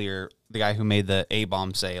the guy who made the A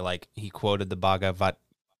bomb say? Like he quoted the Bhagavad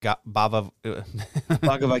Gita.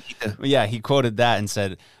 Yeah, he quoted that and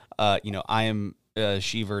said, "I am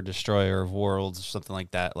Shiva, destroyer of worlds," or something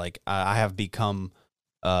like that. Like I have become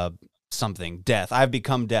something, death. I have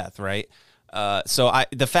become death, right? So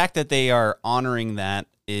the fact that they are honoring that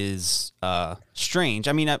is strange.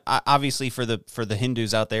 I mean, obviously for the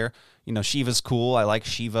Hindus out there, Shiva's cool. I like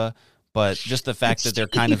Shiva, but just the fact that they're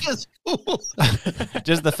kind of just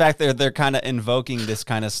the fact that they're kind of invoking this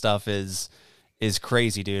kind of stuff is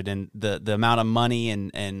crazy, dude. And the amount of money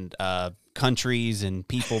and countries and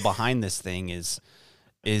people behind this thing is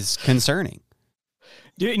concerning.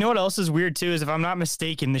 Dude, you know what else is weird too is, if I'm not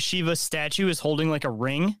mistaken, the Shiva statue is holding like a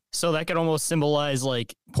ring, so that could almost symbolize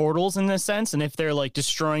like portals in this sense. And if they're like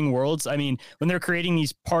destroying worlds, I mean, when they're creating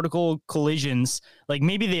these particle collisions, like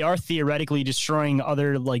maybe they are theoretically destroying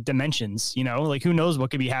other like dimensions, like who knows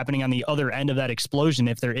what could be happening on the other end of that explosion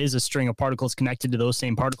if there is a string of particles connected to those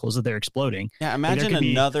same particles that they're exploding. Yeah,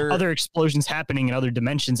 imagine other explosions happening in other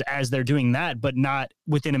dimensions as they're doing that, but not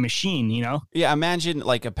within a machine, Yeah, imagine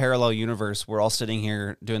like a parallel universe. We're all sitting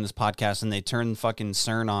here doing this podcast and they turn fucking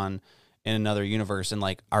CERN on in another universe, and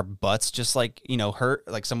like our butts just like hurt,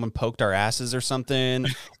 like someone poked our asses or something,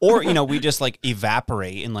 or we just like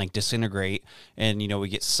evaporate and like disintegrate, and we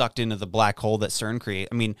get sucked into the black hole that CERN create.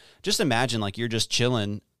 I mean, just imagine like you're just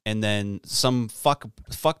chilling and then some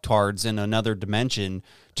fucktards in another dimension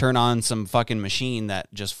turn on some fucking machine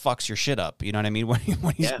that just fucks your shit up. You know what I mean? What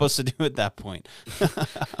are you supposed to do at that point?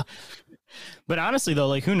 But honestly, though,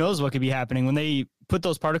 like, who knows what could be happening when they put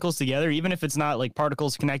those particles together? Even if it's not like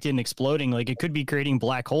particles connected and exploding, like it could be creating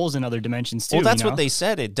black holes in other dimensions too. Well, that's what they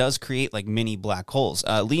said. It does create like mini black holes.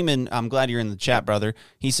 Lehman, I'm glad you're in the chat, brother.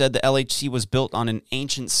 He said the LHC was built on an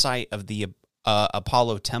ancient site of the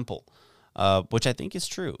Apollo Temple, which I think is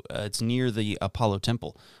true. It's near the Apollo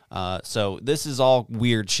Temple. So this is all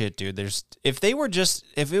weird shit, dude. If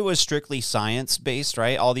it was strictly science based,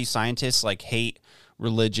 right? All these scientists like hate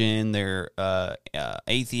religion, they're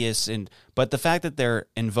atheists, but the fact that they're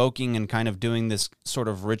invoking and kind of doing this sort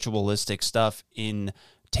of ritualistic stuff in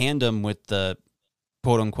tandem with the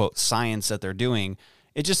quote unquote science that they're doing,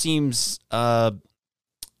 it just seems what's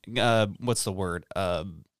the word?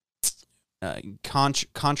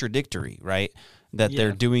 Contradictory, right? That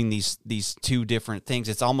they're doing these two different things.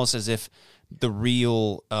 It's almost as if the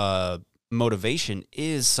real motivation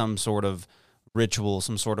is some sort of ritual,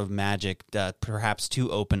 some sort of magic, perhaps to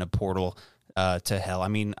open a portal to hell. I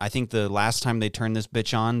mean, I think the last time they turned this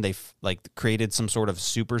bitch on, they created some sort of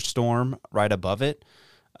superstorm right above it.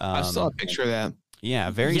 I saw a picture of that.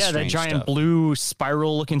 Yeah, very strange that giant stuff. blue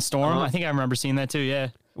spiral-looking storm. I think I remember seeing that too. Yeah.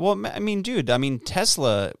 Well, I mean, dude,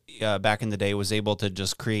 Tesla back in the day was able to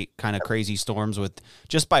just create kind of crazy storms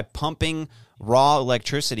just by pumping raw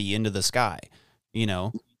electricity into the sky, you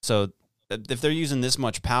know? So if they're using this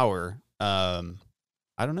much power, I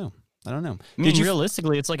don't know. I mean,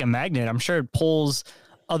 realistically, it's like a magnet. I'm sure it pulls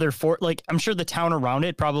I'm sure the town around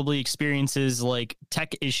it probably experiences like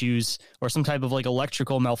tech issues or some type of like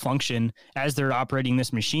electrical malfunction as they're operating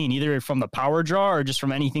this machine, either from the power draw or just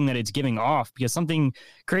from anything that it's giving off, because something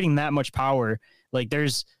creating that much power, like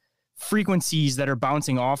there's frequencies that are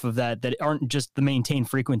bouncing off of that aren't just the maintained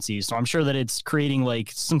frequencies. So I'm sure that it's creating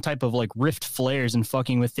like some type of like rift flares and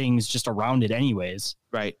fucking with things just around it anyways.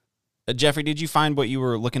 Right. Jeffrey, did you find what you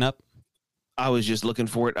were looking up? I was just looking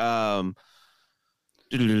for it.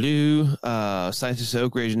 Scientists at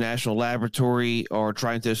Oak Ridge National Laboratory are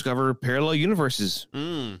trying to discover parallel universes.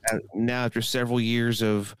 Now, after several years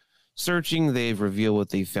of searching, they've revealed what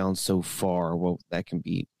they've found so far. Well, that can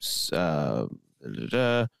be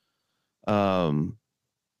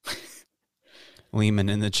Lehman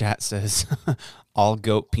in the chat says, all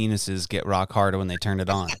goat penises get rock hard when they turn it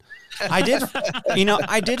on. I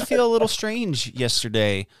did feel a little strange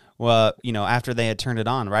yesterday. Well, after they had turned it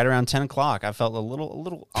on, right around 10 o'clock, I felt a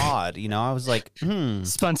little odd. I was like,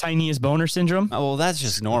 Spontaneous boner syndrome? Oh, well, that's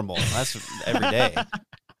just normal. That's every day.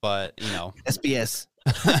 But, SBS.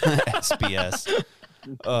 SBS.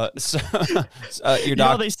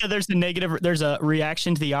 Your they said there's a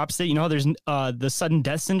reaction to the opposite. There's the sudden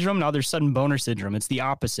death syndrome. Now there's sudden boner syndrome. It's the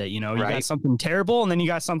opposite. You got something terrible and then you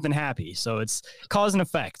got something happy. So it's cause and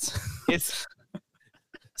effect. It's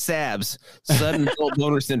SABS, sudden adult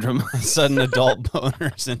boner syndrome. Sudden adult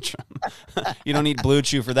boner syndrome. You don't need Blue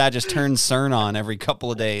Chew for that. Just turn CERN on every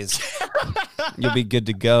couple of days. You'll be good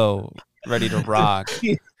to go, ready to rock.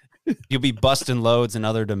 You'll be busting loads in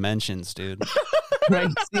other dimensions, dude. Right.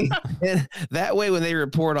 See, and that way, when they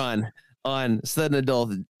report on sudden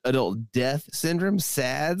adult death syndrome,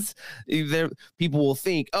 SADS, people will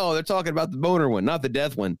think, oh, they're talking about the boner one, not the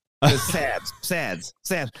death one. SADS.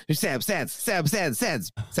 They're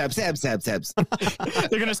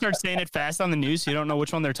gonna start saying it fast on the news, so you don't know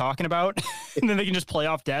which one they're talking about, and then they can just play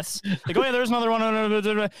off deaths. Like, oh yeah, there's another one,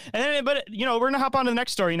 and then, but we're gonna hop on to the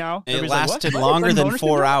next story now. It lasted longer than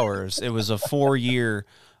 4 hours. It was a 4-year.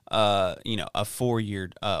 A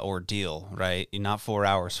 4-year ordeal, right? Not 4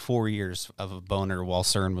 hours, 4 years of a boner while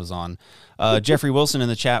CERN was on. Jeffrey Wilson in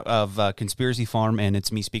the chat of Conspiracy Farm, and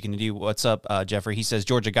it's me speaking to you. What's up, Jeffrey? He says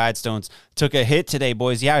Georgia Guidestones took a hit today,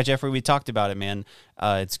 boys. Yeah, Jeffrey, we talked about it, man.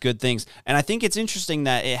 It's good things. And I think it's interesting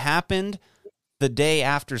that it happened the day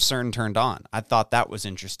after CERN turned on. I thought that was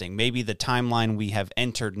interesting. Maybe the timeline we have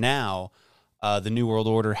entered now, the New World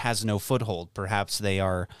Order has no foothold. Perhaps they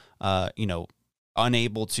are,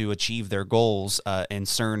 unable to achieve their goals, and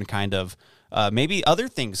CERN kind of maybe other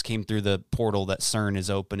things came through the portal that CERN is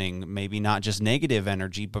opening. Maybe not just negative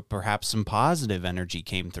energy, but perhaps some positive energy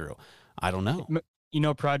came through. I don't know.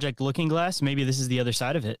 Project Looking Glass, maybe this is the other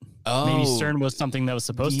side of it. Oh, maybe CERN was something that was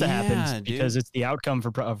supposed to happen because it's the outcome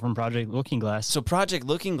from Project Looking Glass. So Project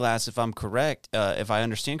Looking Glass, if I'm correct, if I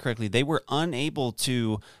understand correctly, they were unable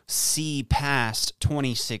to see past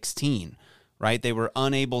 2016. Right, they were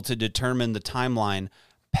unable to determine the timeline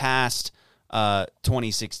past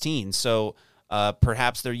 2016. So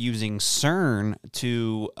perhaps they're using CERN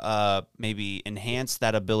to maybe enhance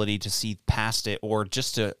that ability to see past it, or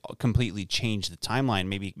just to completely change the timeline,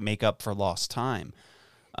 maybe make up for lost time.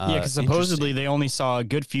 Yeah, because supposedly they only saw a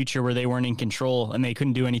good future where they weren't in control and they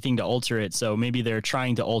couldn't do anything to alter it. So maybe they're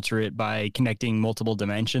trying to alter it by connecting multiple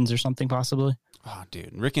dimensions or something, possibly. Oh,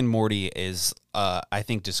 dude, Rick and Morty is, I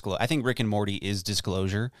think Rick and Morty is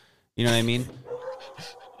disclosure. You know what I mean?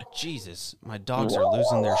 Jesus, my dogs are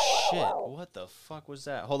losing their shit. What the fuck was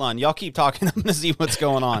that? Hold on, y'all keep talking. I'm gonna see what's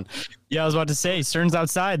going on. Yeah, I was about to say, Stern's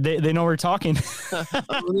outside. They know we're talking. A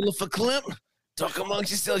little for Clint. Talk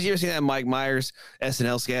amongst yourselves. You ever seen that Mike Myers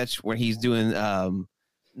SNL sketch where he's doing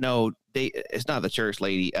it's not the church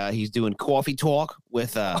lady. He's doing coffee talk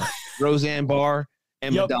with Roseanne Barr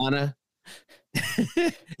and Madonna.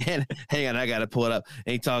 And hang on, I gotta pull it up.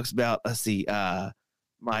 And he talks about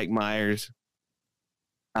Mike Myers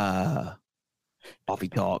coffee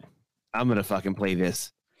talk. I'm gonna fucking play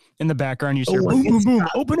this. In the background, you hear boom, boom, boom,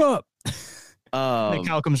 open up. And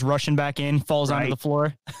Kyle comes rushing back in, falls onto the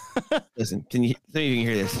floor. Listen, can you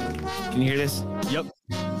hear this? Can you hear this? Yep.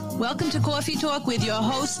 Welcome to Coffee Talk with your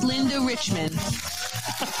host, Linda Richmond.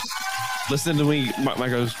 Listen to me. Mike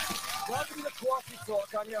goes, welcome to Coffee Talk.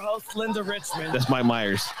 I'm your host, Linda Richmond. That's Mike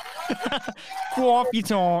Myers. Coffee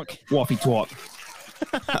Talk. Coffee Talk.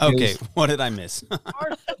 Okay, what did I miss?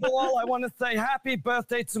 First of all, I want to say happy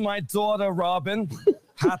birthday to my daughter, Robin.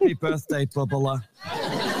 Happy birthday, Bubba.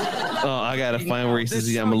 Oh, I gotta find where he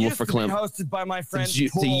says I'm a little for Clem. Hosted by my friend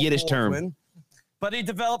it's a Yiddish term. But he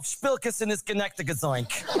developed Spilkus in his Connecticut. So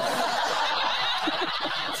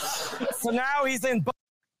now he's in.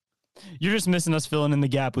 You're just missing us filling in the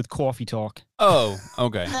gap with Coffee Talk. Oh,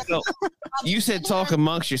 okay. So, you said talk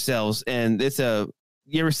amongst yourselves, and it's you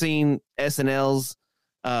ever seen SNL's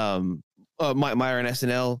Mike Meyer and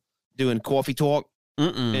SNL doing Coffee Talk?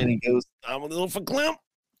 And he goes, I'm a little for Clem.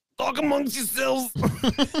 Talk amongst yourselves.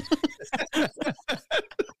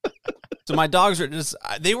 So my dogs are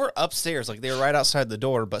they were upstairs, like they were right outside the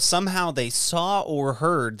door, but somehow they saw or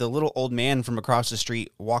heard the little old man from across the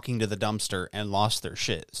street walking to the dumpster and lost their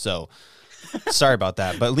shit. So sorry about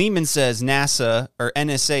that. But Lehman says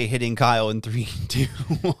NSA hitting Kyle in 3, 2,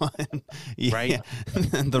 1. Yeah. Right.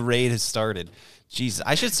 The raid has started. Jesus,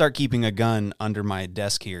 I should start keeping a gun under my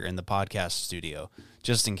desk here in the podcast studio,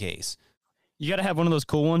 just in case. You got to have one of those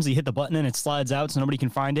cool ones. You hit the button and it slides out so nobody can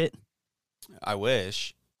find it. I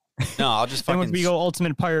wish. No, I'll just fucking... When we go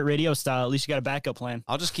ultimate pirate radio style, at least you got a backup plan.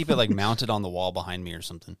 I'll just keep it like mounted on the wall behind me or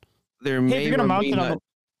something. There may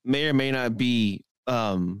or may not be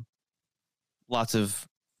lots of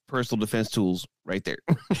personal defense tools right there.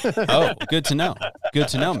 Oh, good to know. Good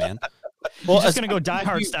to know, man. Well, you're just going to go Die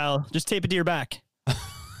Hard style. Just tape it to your back.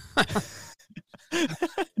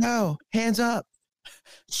 No, hands up.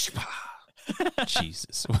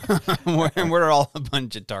 Jesus. we're all a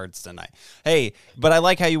bunch of tards tonight. Hey, but I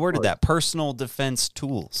like how you worded that. Personal defense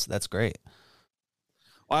tools. That's great.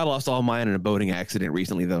 Well, I lost all mine in a boating accident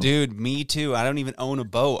recently, though. Dude, me too. I don't even own a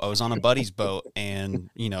boat. I was on a buddy's boat, and,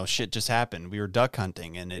 shit just happened. We were duck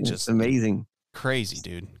hunting, and it's amazing. Crazy,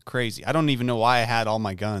 dude. Crazy. I don't even know why I had all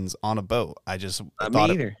my guns on a boat. I just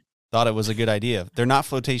thought it was a good idea. They're not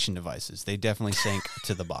flotation devices. They definitely sank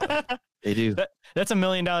to the bottom. They do. That's $1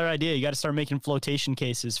 million idea. You got to start making flotation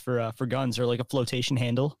cases for guns, or like a flotation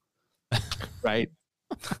handle. Right.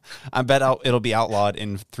 I bet it'll be outlawed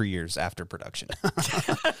in 3 years after production.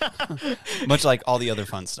 Much like all the other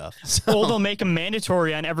fun stuff. So. Well, they'll make them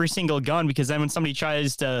mandatory on every single gun, because then when somebody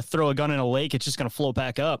tries to throw a gun in a lake, it's just going to float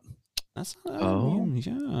back up. That's yeah,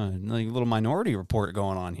 like a little Minority Report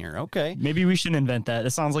going on here. Okay, maybe we shouldn't invent that. It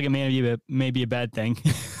sounds like it may be a bad thing.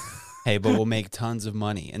 Hey, but we'll make tons of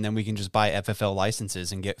money, and then we can just buy FFL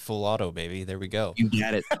licenses and get full auto, baby. There we go. You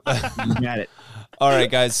got it. You got it. All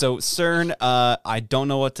right, guys. So CERN, I don't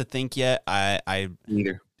know what to think yet. I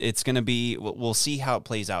neither. It's going to be, we'll see how it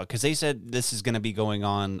plays out, because they said this is going to be going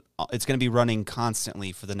on. It's going to be running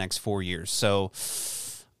constantly for the next 4 years. So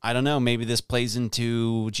I don't know. Maybe this plays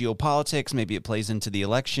into geopolitics. Maybe it plays into the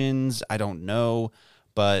elections. I don't know.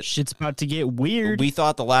 But shit's about to get weird. We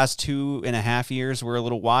thought the last 2.5 years were a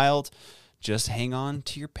little wild. Just hang on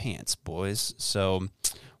to your pants, boys. So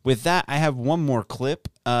with that, I have one more clip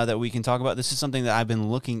that we can talk about. This is something that I've been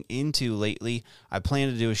looking into lately. I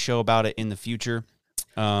plan to do a show about it in the future.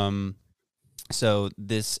 So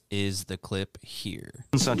this is the clip here.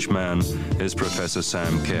 Such man is Professor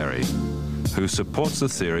Sam Carey, who supports the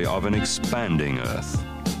theory of an expanding Earth.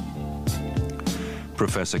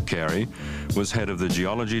 Professor Carey was head of the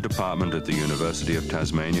geology department at the University of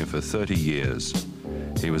Tasmania for 30 years.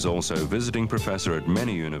 He was also visiting professor at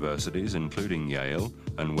many universities, including Yale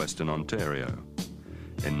and Western Ontario.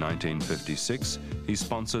 In 1956, he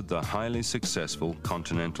sponsored the highly successful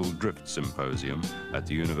Continental Drift Symposium at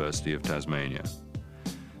the University of Tasmania.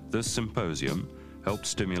 This symposium helped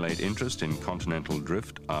stimulate interest in continental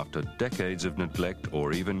drift after decades of neglect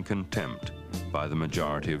or even contempt by the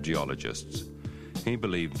majority of geologists. He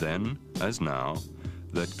believed then, as now,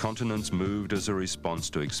 that continents moved as a response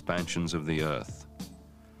to expansions of the Earth.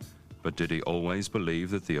 But did he always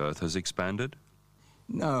believe that the Earth has expanded?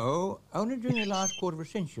 No, only during the last quarter of a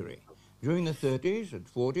century. During the 30s and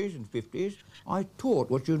 40s and 50s, I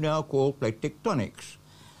taught what you now call plate tectonics.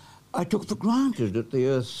 I took for granted that the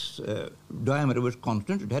Earth's diameter was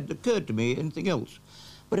constant. It hadn't occurred to me anything else.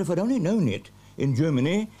 But if I'd only known it, in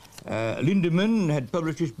Germany, Lindemann had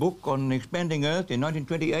published his book on the expanding Earth in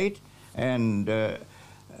 1928, and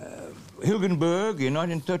Hilgenberg in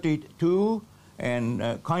 1932, and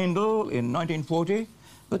Kindle in 1940.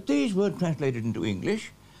 But these weren't translated into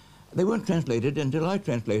English. They weren't translated until I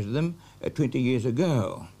translated them 20 years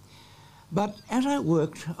ago. But as I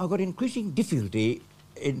worked, I got increasing difficulty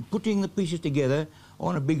in putting the pieces together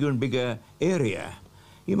on a bigger and bigger area.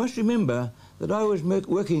 You must remember that I was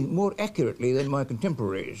working more accurately than my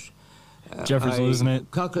contemporaries. Jeffery's losing it.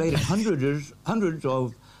 Calculated hundreds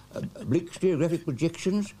of oblique stereographic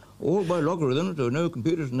projections, all by logarithms. There were no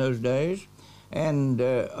computers in those days. And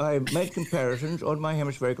I made comparisons on my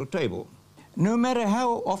hemispherical table. No matter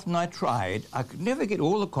how often I tried, I could never get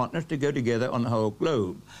all the continents to go together on the whole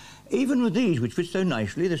globe. Even with these, which fit so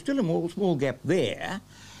nicely, there's still a small gap there.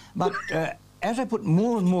 But as I put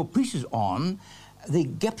more and more pieces on, the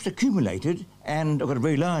gaps accumulated, and I got a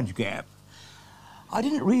very large gap. I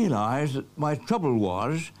didn't realize that my trouble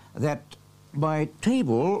was that my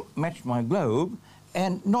table matched my globe,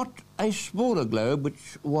 and not a smaller globe,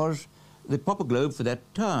 which was the proper globe for that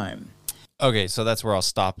time. Okay, so that's where I'll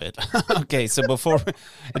stop it. Okay, so before...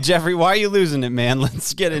 Jeffrey, why are you losing it, man?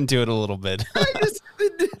 Let's get into it a little bit.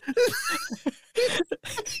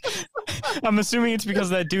 I'm assuming it's because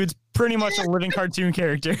that dude's pretty much a living cartoon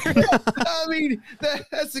character. I mean,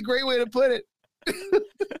 that's a great way to put it.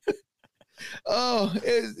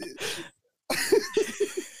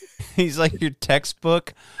 He's like your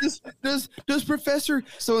textbook. Does Professor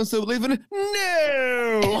so-and-so live in...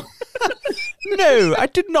 No! No, I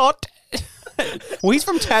did not. Well, he's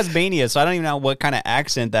from Tasmania, so I don't even know what kind of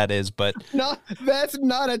accent that is, but... No, that's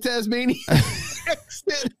not a Tasmanian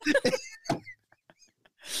accent.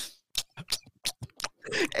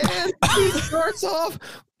 And he starts off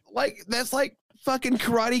like, that's like fucking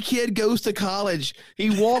Karate Kid goes to college.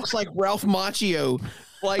 He walks like Ralph Macchio.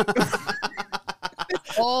 Like...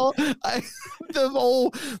 the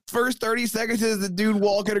whole first 30 seconds is the dude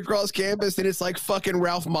walking across campus, and it's like fucking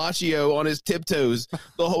Ralph Macchio on his tiptoes,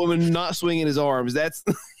 the whole woman not swinging his arms. That's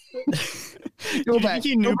go back.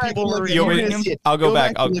 He knew people were reading him. I'll go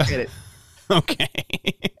back. I'll look at it. Okay.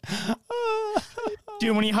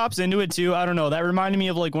 Dude, when he hops into it too, I don't know. That reminded me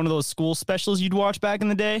of like one of those school specials you'd watch back in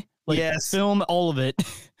the day. Like, yes, film all of it.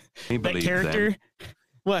 That character. Them.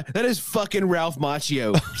 What? That is fucking Ralph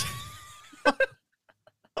Macchio.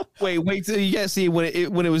 Wait till you guys see when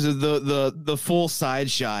it was the full side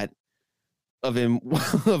shot of him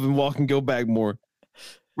walking. Go back more.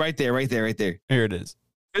 Right there. Here it is.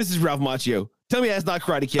 This is Ralph Macchio. Tell me that's not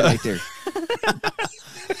Karate Kid right there.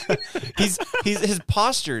 His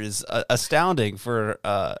posture is astounding for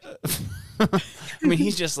I mean,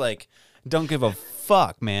 he's just like, don't give a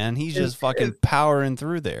fuck, man. He's just fucking powering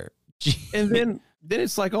through there. And then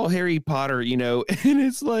it's like all Harry Potter, you know, and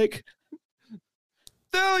it's like,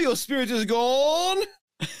 though your spirit is gone,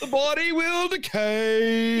 the body will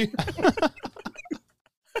decay.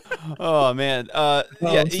 Oh man. Yeah,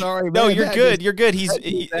 sorry. No, man, you're good. You're good.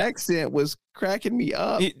 His accent was cracking me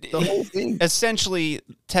up. The whole thing. Essentially,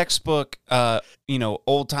 textbook,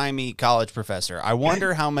 old timey college professor. I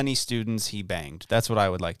wonder how many students he banged. That's what I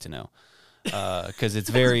would like to know, because it's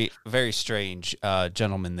very, very strange,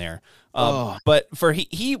 gentleman there. But for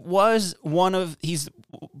he's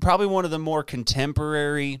probably one of the more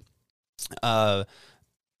contemporary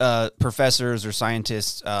professors or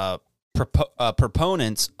scientists,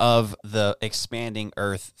 proponents of the expanding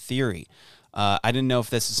Earth theory. I didn't know if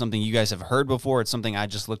this is something you guys have heard before. It's something I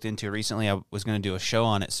just looked into recently. I was going to do a show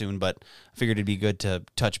on it soon, but I figured it'd be good to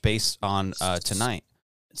touch base on tonight.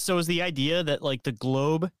 So is the idea that like the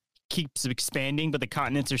globe keeps expanding, but the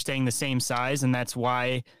continents are staying the same size, and that's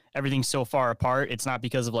why everything's so far apart? It's not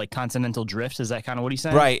because of like continental drift. Is that kind of what he's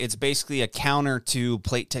saying? Right. It's basically a counter to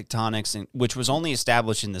plate tectonics, which was only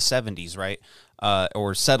established in the 70s, right?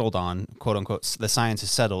 Or settled on, quote unquote, the science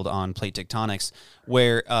is settled on plate tectonics,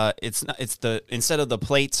 where instead of the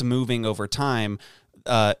plates moving over time,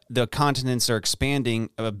 the continents are expanding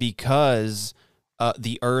because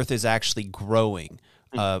the Earth is actually growing.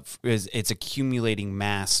 it's accumulating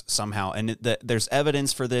mass somehow, and there's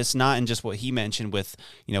evidence for this, not in just what he mentioned with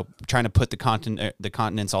trying to put the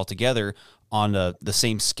continents all together on the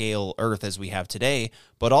same scale Earth as we have today,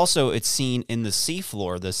 but also it's seen in the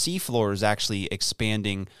seafloor. The seafloor is actually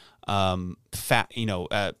expanding. I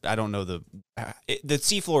don't know, the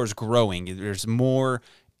seafloor is growing. There's more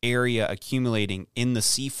area accumulating in the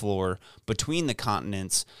seafloor between the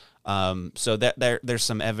continents. So that there's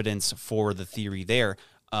some evidence for the theory there.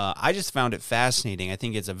 I just found it fascinating. I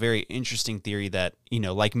think it's a very interesting theory that,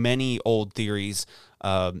 like many old theories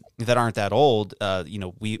that aren't that old,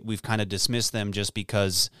 we've kind of dismissed them just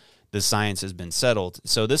because the science has been settled.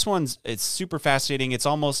 So this it's super fascinating. It's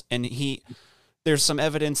almost, there's some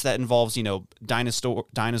evidence that involves,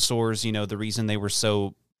 dinosaurs, the reason they were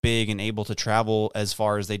so big and able to travel as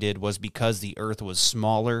far as they did was because the Earth was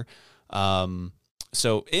smaller.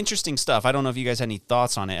 So interesting stuff. I don't know if you guys had any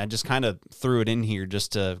thoughts on it. I just kind of threw it in here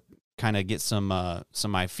just to kind of get some of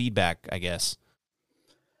my feedback, I guess.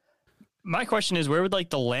 My question is, where would like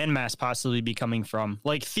the landmass possibly be coming from?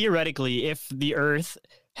 Like theoretically, if the Earth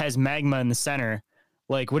has magma in the center,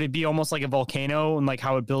 like would it be almost like a volcano and like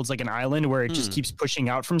how it builds like an island where it just keeps pushing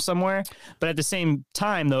out from somewhere? But at the same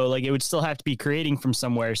time, though, like it would still have to be creating from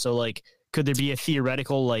somewhere. So like, could there be a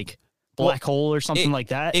theoretical like black hole or something like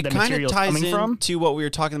that? It kind of ties into what we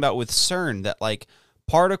were talking about with CERN, that like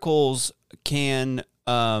particles can,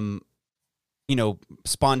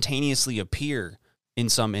 spontaneously appear in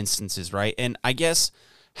some instances, right? And I guess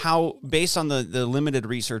based on the limited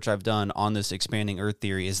research I've done on this expanding Earth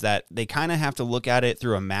theory, is that they kind of have to look at it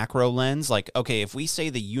through a macro lens. Like, okay, if we say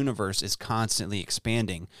the universe is constantly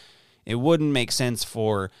expanding, it wouldn't make sense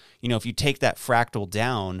for, if you take that fractal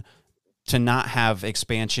down, to not have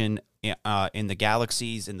expansion in the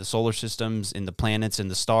galaxies, in the solar systems, in the planets, in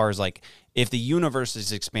the stars. Like, if the universe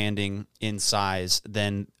is expanding in size,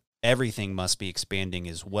 then everything must be expanding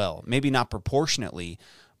as well. Maybe not proportionately,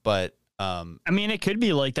 but I mean, it could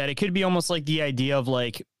be like that. It could be almost like the idea of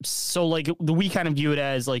like, so like we kind of view it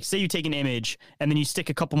as like, say you take an image and then you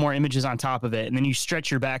stick a couple more images on top of it and then you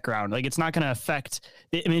stretch your background. Like, it's not going to affect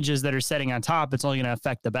the images that are setting on top. It's only going to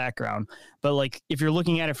affect the background. But like, if you're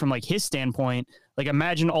looking at it from like his standpoint, like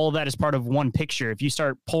imagine all of that as part of one picture. If you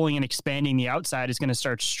start pulling and expanding the outside, it's going to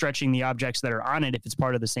start stretching the objects that are on it if it's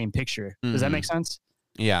part of the same picture. Does that make sense?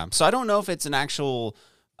 Yeah. So I don't know if it's an actual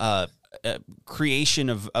creation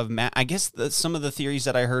of I guess some of the theories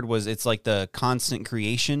that I heard was it's like the constant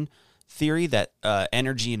creation theory, that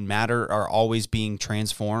energy and matter are always being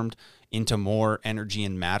transformed into more energy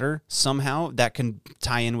and matter somehow. That can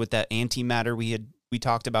tie in with that antimatter we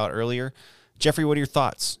talked about earlier. Jeffrey, what are your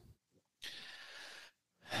thoughts?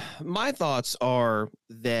 My thoughts are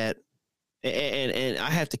that, and I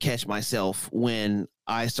have to catch myself when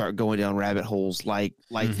I start going down rabbit holes like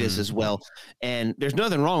this as well. And there's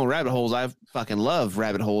nothing wrong with rabbit holes. I fucking love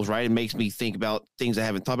rabbit holes, right? It makes me think about things I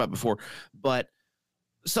haven't thought about before. But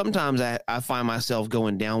sometimes I find myself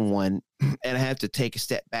going down one and I have to take a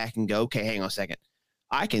step back and go, okay, hang on a second.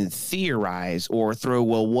 I can theorize or throw,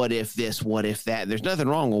 well, what if this, what if that? There's nothing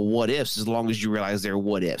wrong with what ifs as long as you realize they're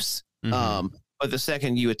what ifs. But the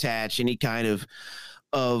second you attach any kind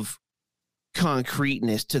of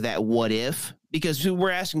concreteness to that what if, because we're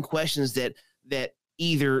asking questions that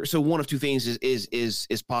either, so one of two things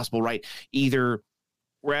is possible, right? Either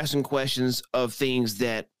we're asking questions of things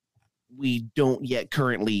that we don't yet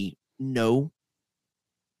currently know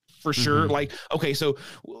for sure. Like, okay, so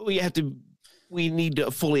we need to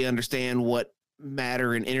fully understand what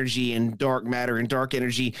matter and energy and dark matter and dark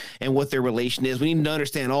energy and what their relation is. We need to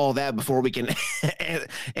understand all that before we can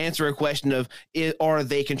answer a question of, are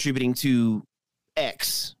they contributing to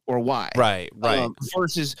X or Y? Right.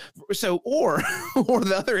 Versus, so, or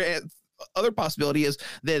the other possibility is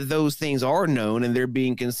that those things are known and they're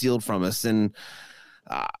being concealed from us. And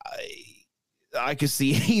I could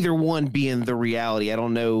see either one being the reality. I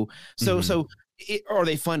don't know. So are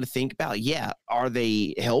they fun to think about? Yeah. Are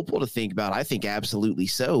they helpful to think about? I think absolutely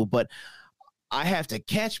so. But I have to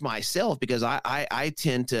catch myself because I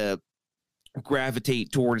tend to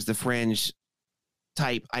gravitate towards the fringe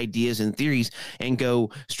type ideas and theories and go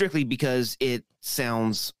strictly because it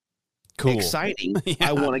sounds cool, exciting. Yeah.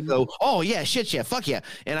 I want to go, oh yeah, shit, yeah, fuck yeah.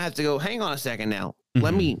 And I have to go, hang on a second now.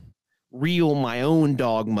 Let me reel my own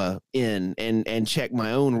dogma in and check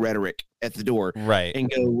my own rhetoric at the door. Right. And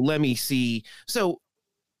go, let me see. So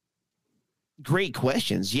great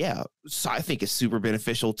questions. Yeah. So I think it's super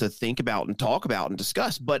beneficial to think about and talk about and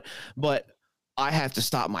discuss, but I have to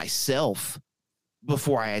stop myself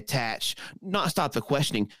before I not stop the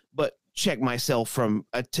questioning, but check myself from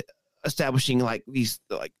establishing like these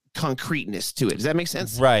like concreteness to it. Does that make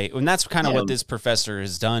sense? Right. And that's kind of what this professor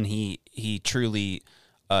has done. He truly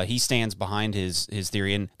he stands behind his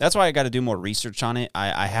theory, and that's why I got to do more research on it.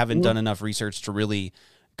 I haven't done enough research to really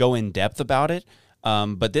go in depth about it.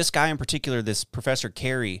 But this guy in particular, this Professor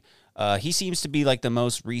Carey, he seems to be like the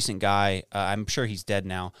most recent guy. I'm sure he's dead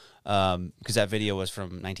now, because that video was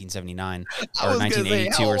from 1979 or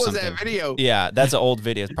 1982 or something. That video? Yeah, that's an old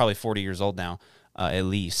video. It's probably 40 years old now, at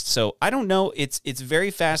least. So I don't know. It's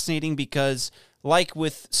very fascinating because, like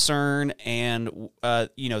with CERN and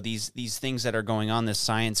these things that are going on, this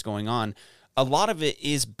science going on, a lot of it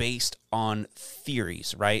is based on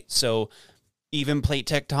theories, right? So even plate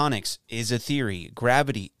tectonics is a theory.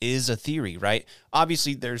 Gravity is a theory, right?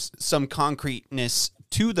 Obviously, there's some concreteness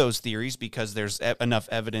to those theories because there's enough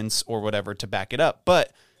evidence or whatever to back it up.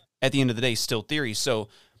 But at the end of the day, still theories. So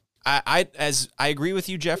I agree with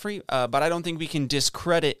you, Jeffrey, but I don't think we can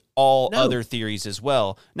discredit all other theories as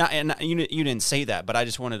well. And you didn't say that, but I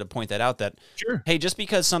just wanted to point that out. That hey, just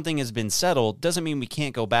because something has been settled doesn't mean we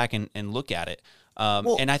can't go back and look at it.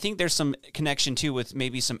 And I think there's some connection too with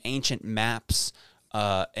maybe some ancient maps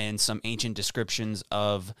and some ancient descriptions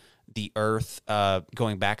of the Earth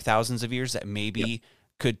going back thousands of years that maybe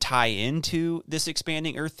could tie into this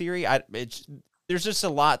expanding Earth theory. There's just a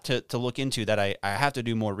lot to look into that I have to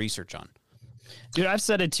do more research on. Dude, I've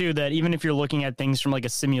said it too, that even if you're looking at things from like a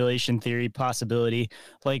simulation theory possibility,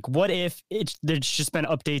 like what if there's just been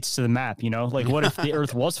updates to the map, like what if the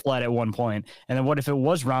Earth was flat at one point, and then what if it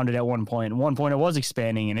was rounded at one point, and one point it was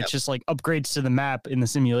expanding, and it's just like upgrades to the map in the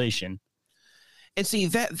simulation. And see,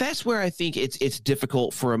 that's where I think it's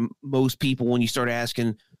difficult for most people when you start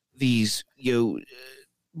asking these,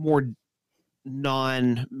 more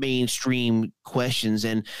non-mainstream questions,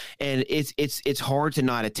 and it's hard to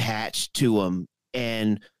not attach to them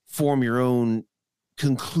and form your own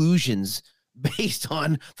conclusions based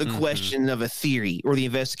on the question of a theory or the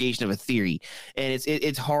investigation of a theory. And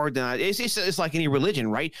it's hard to not, it's like any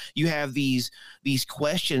religion, right? You have these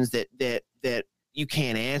questions that you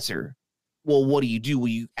can't answer. Well, what do? Well,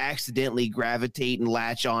 you accidentally gravitate and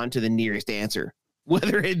latch on to the nearest answer,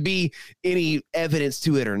 whether it be any evidence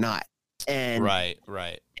to it or not. And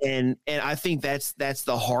right. And I think that's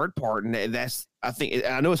the hard part. And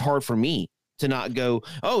I know it's hard for me to not go,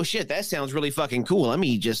 oh shit, that sounds really fucking cool. Let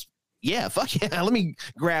me just, let me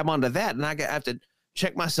grab onto that. And I have to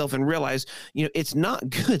check myself and realize, it's not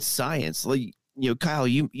good science. Like, Kyle,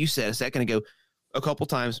 you said a second ago, a couple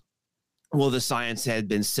times, well, the science had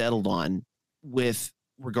been settled on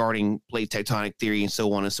regarding plate tectonic theory and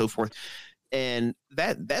so on and so forth. And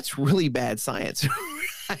that's really bad science.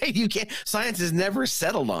 You can't. Science is never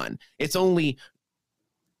settled on. It's only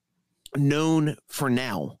known for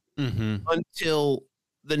now until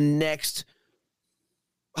the next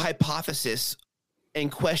hypothesis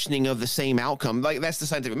and questioning of the same outcome. Like, that's the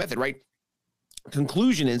scientific method, right?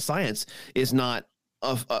 Conclusion in science is not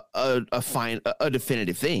a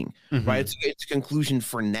definitive thing, right? It's a conclusion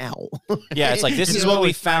for now. Yeah, it's like, this is what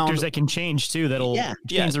we found. Factors that can change too, that'll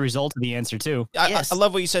change the result of the answer too. I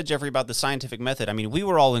love what you said, Jeffrey, about the scientific method. I mean, we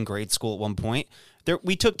were all in grade school at one point.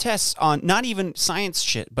 We took tests on not even science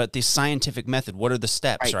shit, but the scientific method. What are the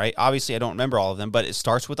steps, right? Obviously, I don't remember all of them, but it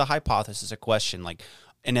starts with a hypothesis, a question, like,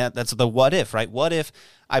 and that's the what if, right? What if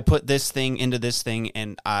I put this thing into this thing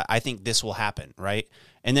and I think this will happen, right?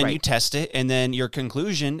 And then you test it, and then your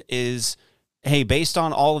conclusion is, hey, based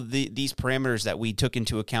on all of these parameters that we took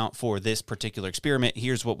into account for this particular experiment,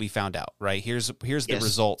 here's what we found out, right? Here's the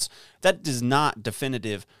results. That is not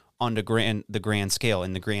definitive on the grand scale,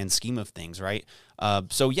 in the grand scheme of things, right?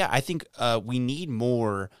 So yeah, I think we need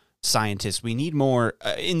more scientists. We need more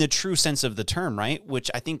in the true sense of the term, right?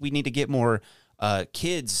 Which I think we need to get more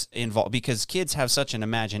kids involved, because kids have such an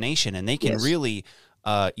imagination, and they can really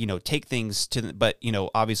take things to, but,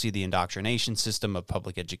 obviously the indoctrination system of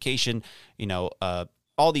public education,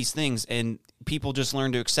 all these things, and people just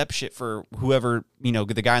learn to accept shit for whoever,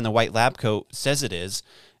 the guy in the white lab coat says it is,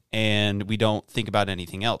 and we don't think about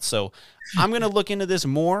anything else. So I'm going to look into this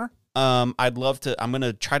more. I'm going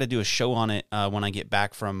to try to do a show on it when I get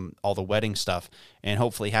back from all the wedding stuff, and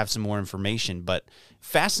hopefully have some more information, but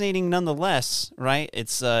fascinating nonetheless, right?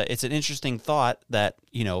 It's an interesting thought that,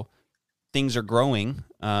 things are growing.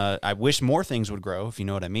 I wish more things would grow, if you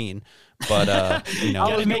know what I mean. But I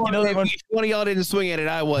was making another one. One of y'all didn't swing at it.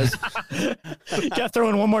 I was. Got to throw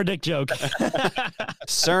in one more dick joke.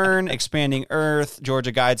 CERN, expanding Earth,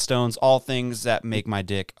 Georgia Guidestones, all things that make my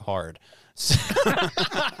dick hard. It's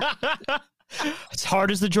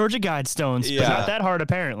hard as the Georgia Guidestones, but not that hard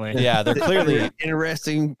apparently. Yeah, they're clearly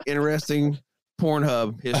interesting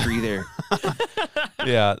Pornhub history there.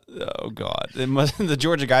 Yeah. Oh God. The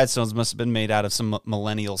Georgia Guidestones must have been made out of some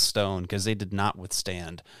millennial stone because they did not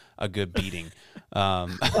withstand a good beating.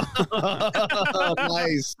 Nice.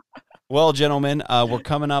 Well, gentlemen, we're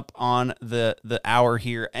coming up on the hour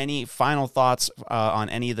here. Any final thoughts on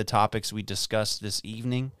any of the topics we discussed this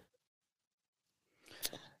evening?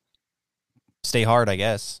 Stay hard, I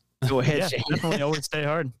guess. Go ahead, Yeah, Shane. definitely always stay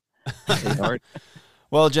hard. Stay hard.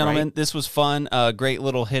 Well, gentlemen, This was fun. Great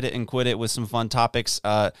little hit it and quit it with some fun topics.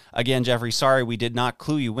 Again, Jeffrey, sorry we did not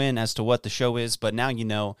clue you in as to what the show is, but now you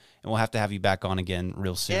know, and we'll have to have you back on again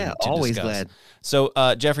real soon. Yeah, to always discuss. glad. So,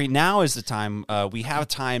 Jeffrey, now is the time. We have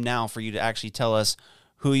time now for you to actually tell us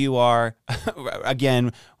who you are.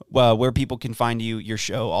 Again, where people can find you, your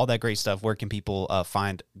show, all that great stuff. Where can people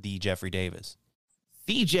find the Jeffrey Davis?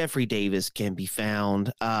 The Jeffrey Davis can be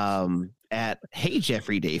found at Hey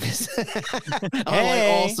Jeffrey Davis on like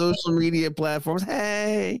all social media platforms.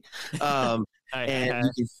 Hey. And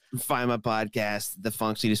you can find my podcast, The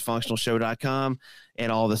Functionalshow.com,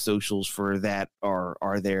 and all the socials for that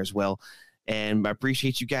are there as well. And I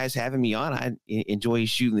appreciate you guys having me on. I enjoy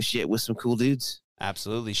shooting the shit with some cool dudes.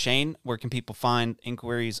 Absolutely. Shane, where can people find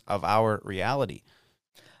Inquiries of Our Reality?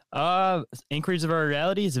 Inquiries of Our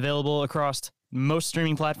Reality is available across most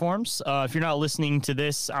streaming platforms. If you're not listening to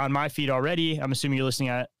this on my feed already, I'm assuming you're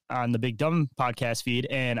listening on the Big Dumb podcast feed,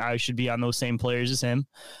 and I should be on those same players as him.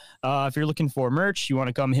 If you're looking for merch, you want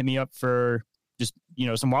to come hit me up for just,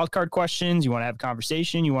 some wildcard questions, you want to have a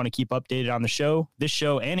conversation, you want to keep updated on the show, this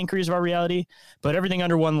show, and Inquiries of Our Reality, but everything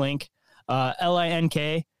under one link,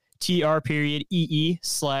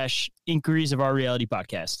 linktr.ee/Inquiries of Our Reality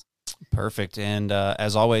podcast. Perfect. And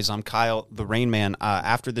as always, I'm Kyle, the Rain Man.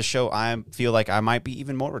 After the show, I feel like I might be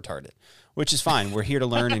even more retarded, which is fine. We're here to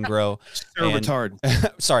learn and grow. Retard.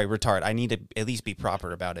 Sorry, retard. I need to at least be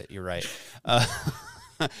proper about it. You're right.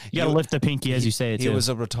 You got to lift the pinky as you say it, He too. was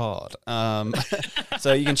a retard.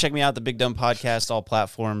 So you can check me out, the Big Dumb Podcast, all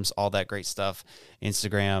platforms, all that great stuff,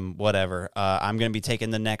 Instagram, whatever. I'm going to be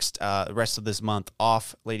taking the next rest of this month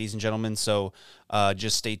off, ladies and gentlemen. So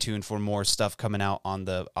just stay tuned for more stuff coming out on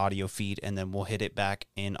the audio feed, and then we'll hit it back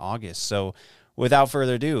in August. So without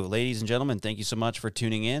further ado, ladies and gentlemen, thank you so much for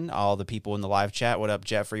tuning in. All the people in the live chat. What up,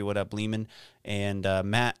 Jeffrey? What up, Lehman? And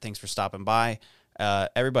Matt, thanks for stopping by.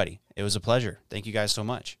 Everybody, it was a pleasure. Thank you guys so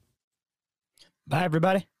much. Bye,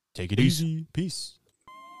 everybody. Take it easy. Peace.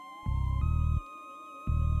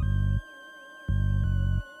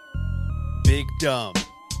 Big Dumb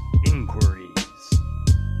Inquiries.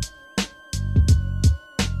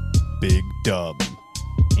 Big Dumb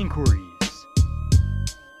Inquiries.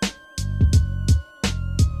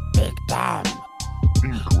 Big Dumb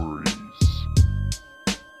Inquiries.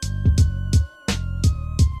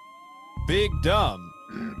 Big Dumb.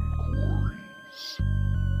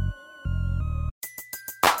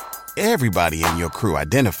 Everybody in your crew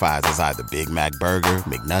identifies as either Big Mac Burger,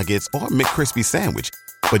 McNuggets, or McCrispy Sandwich.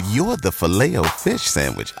 But you're the Filet-O-Fish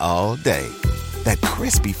Sandwich all day. That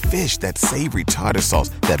crispy fish, that savory tartar sauce,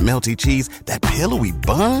 that melty cheese, that pillowy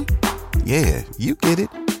bun. Yeah, you get it.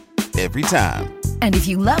 Every time. And if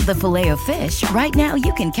you love the Filet-O-Fish, right now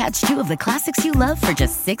you can catch two of the classics you love for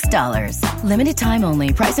just $6. Limited time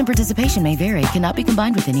only. Price and participation may vary. Cannot be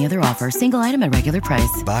combined with any other offer. Single item at regular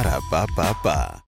price. Ba-da-ba-ba-ba.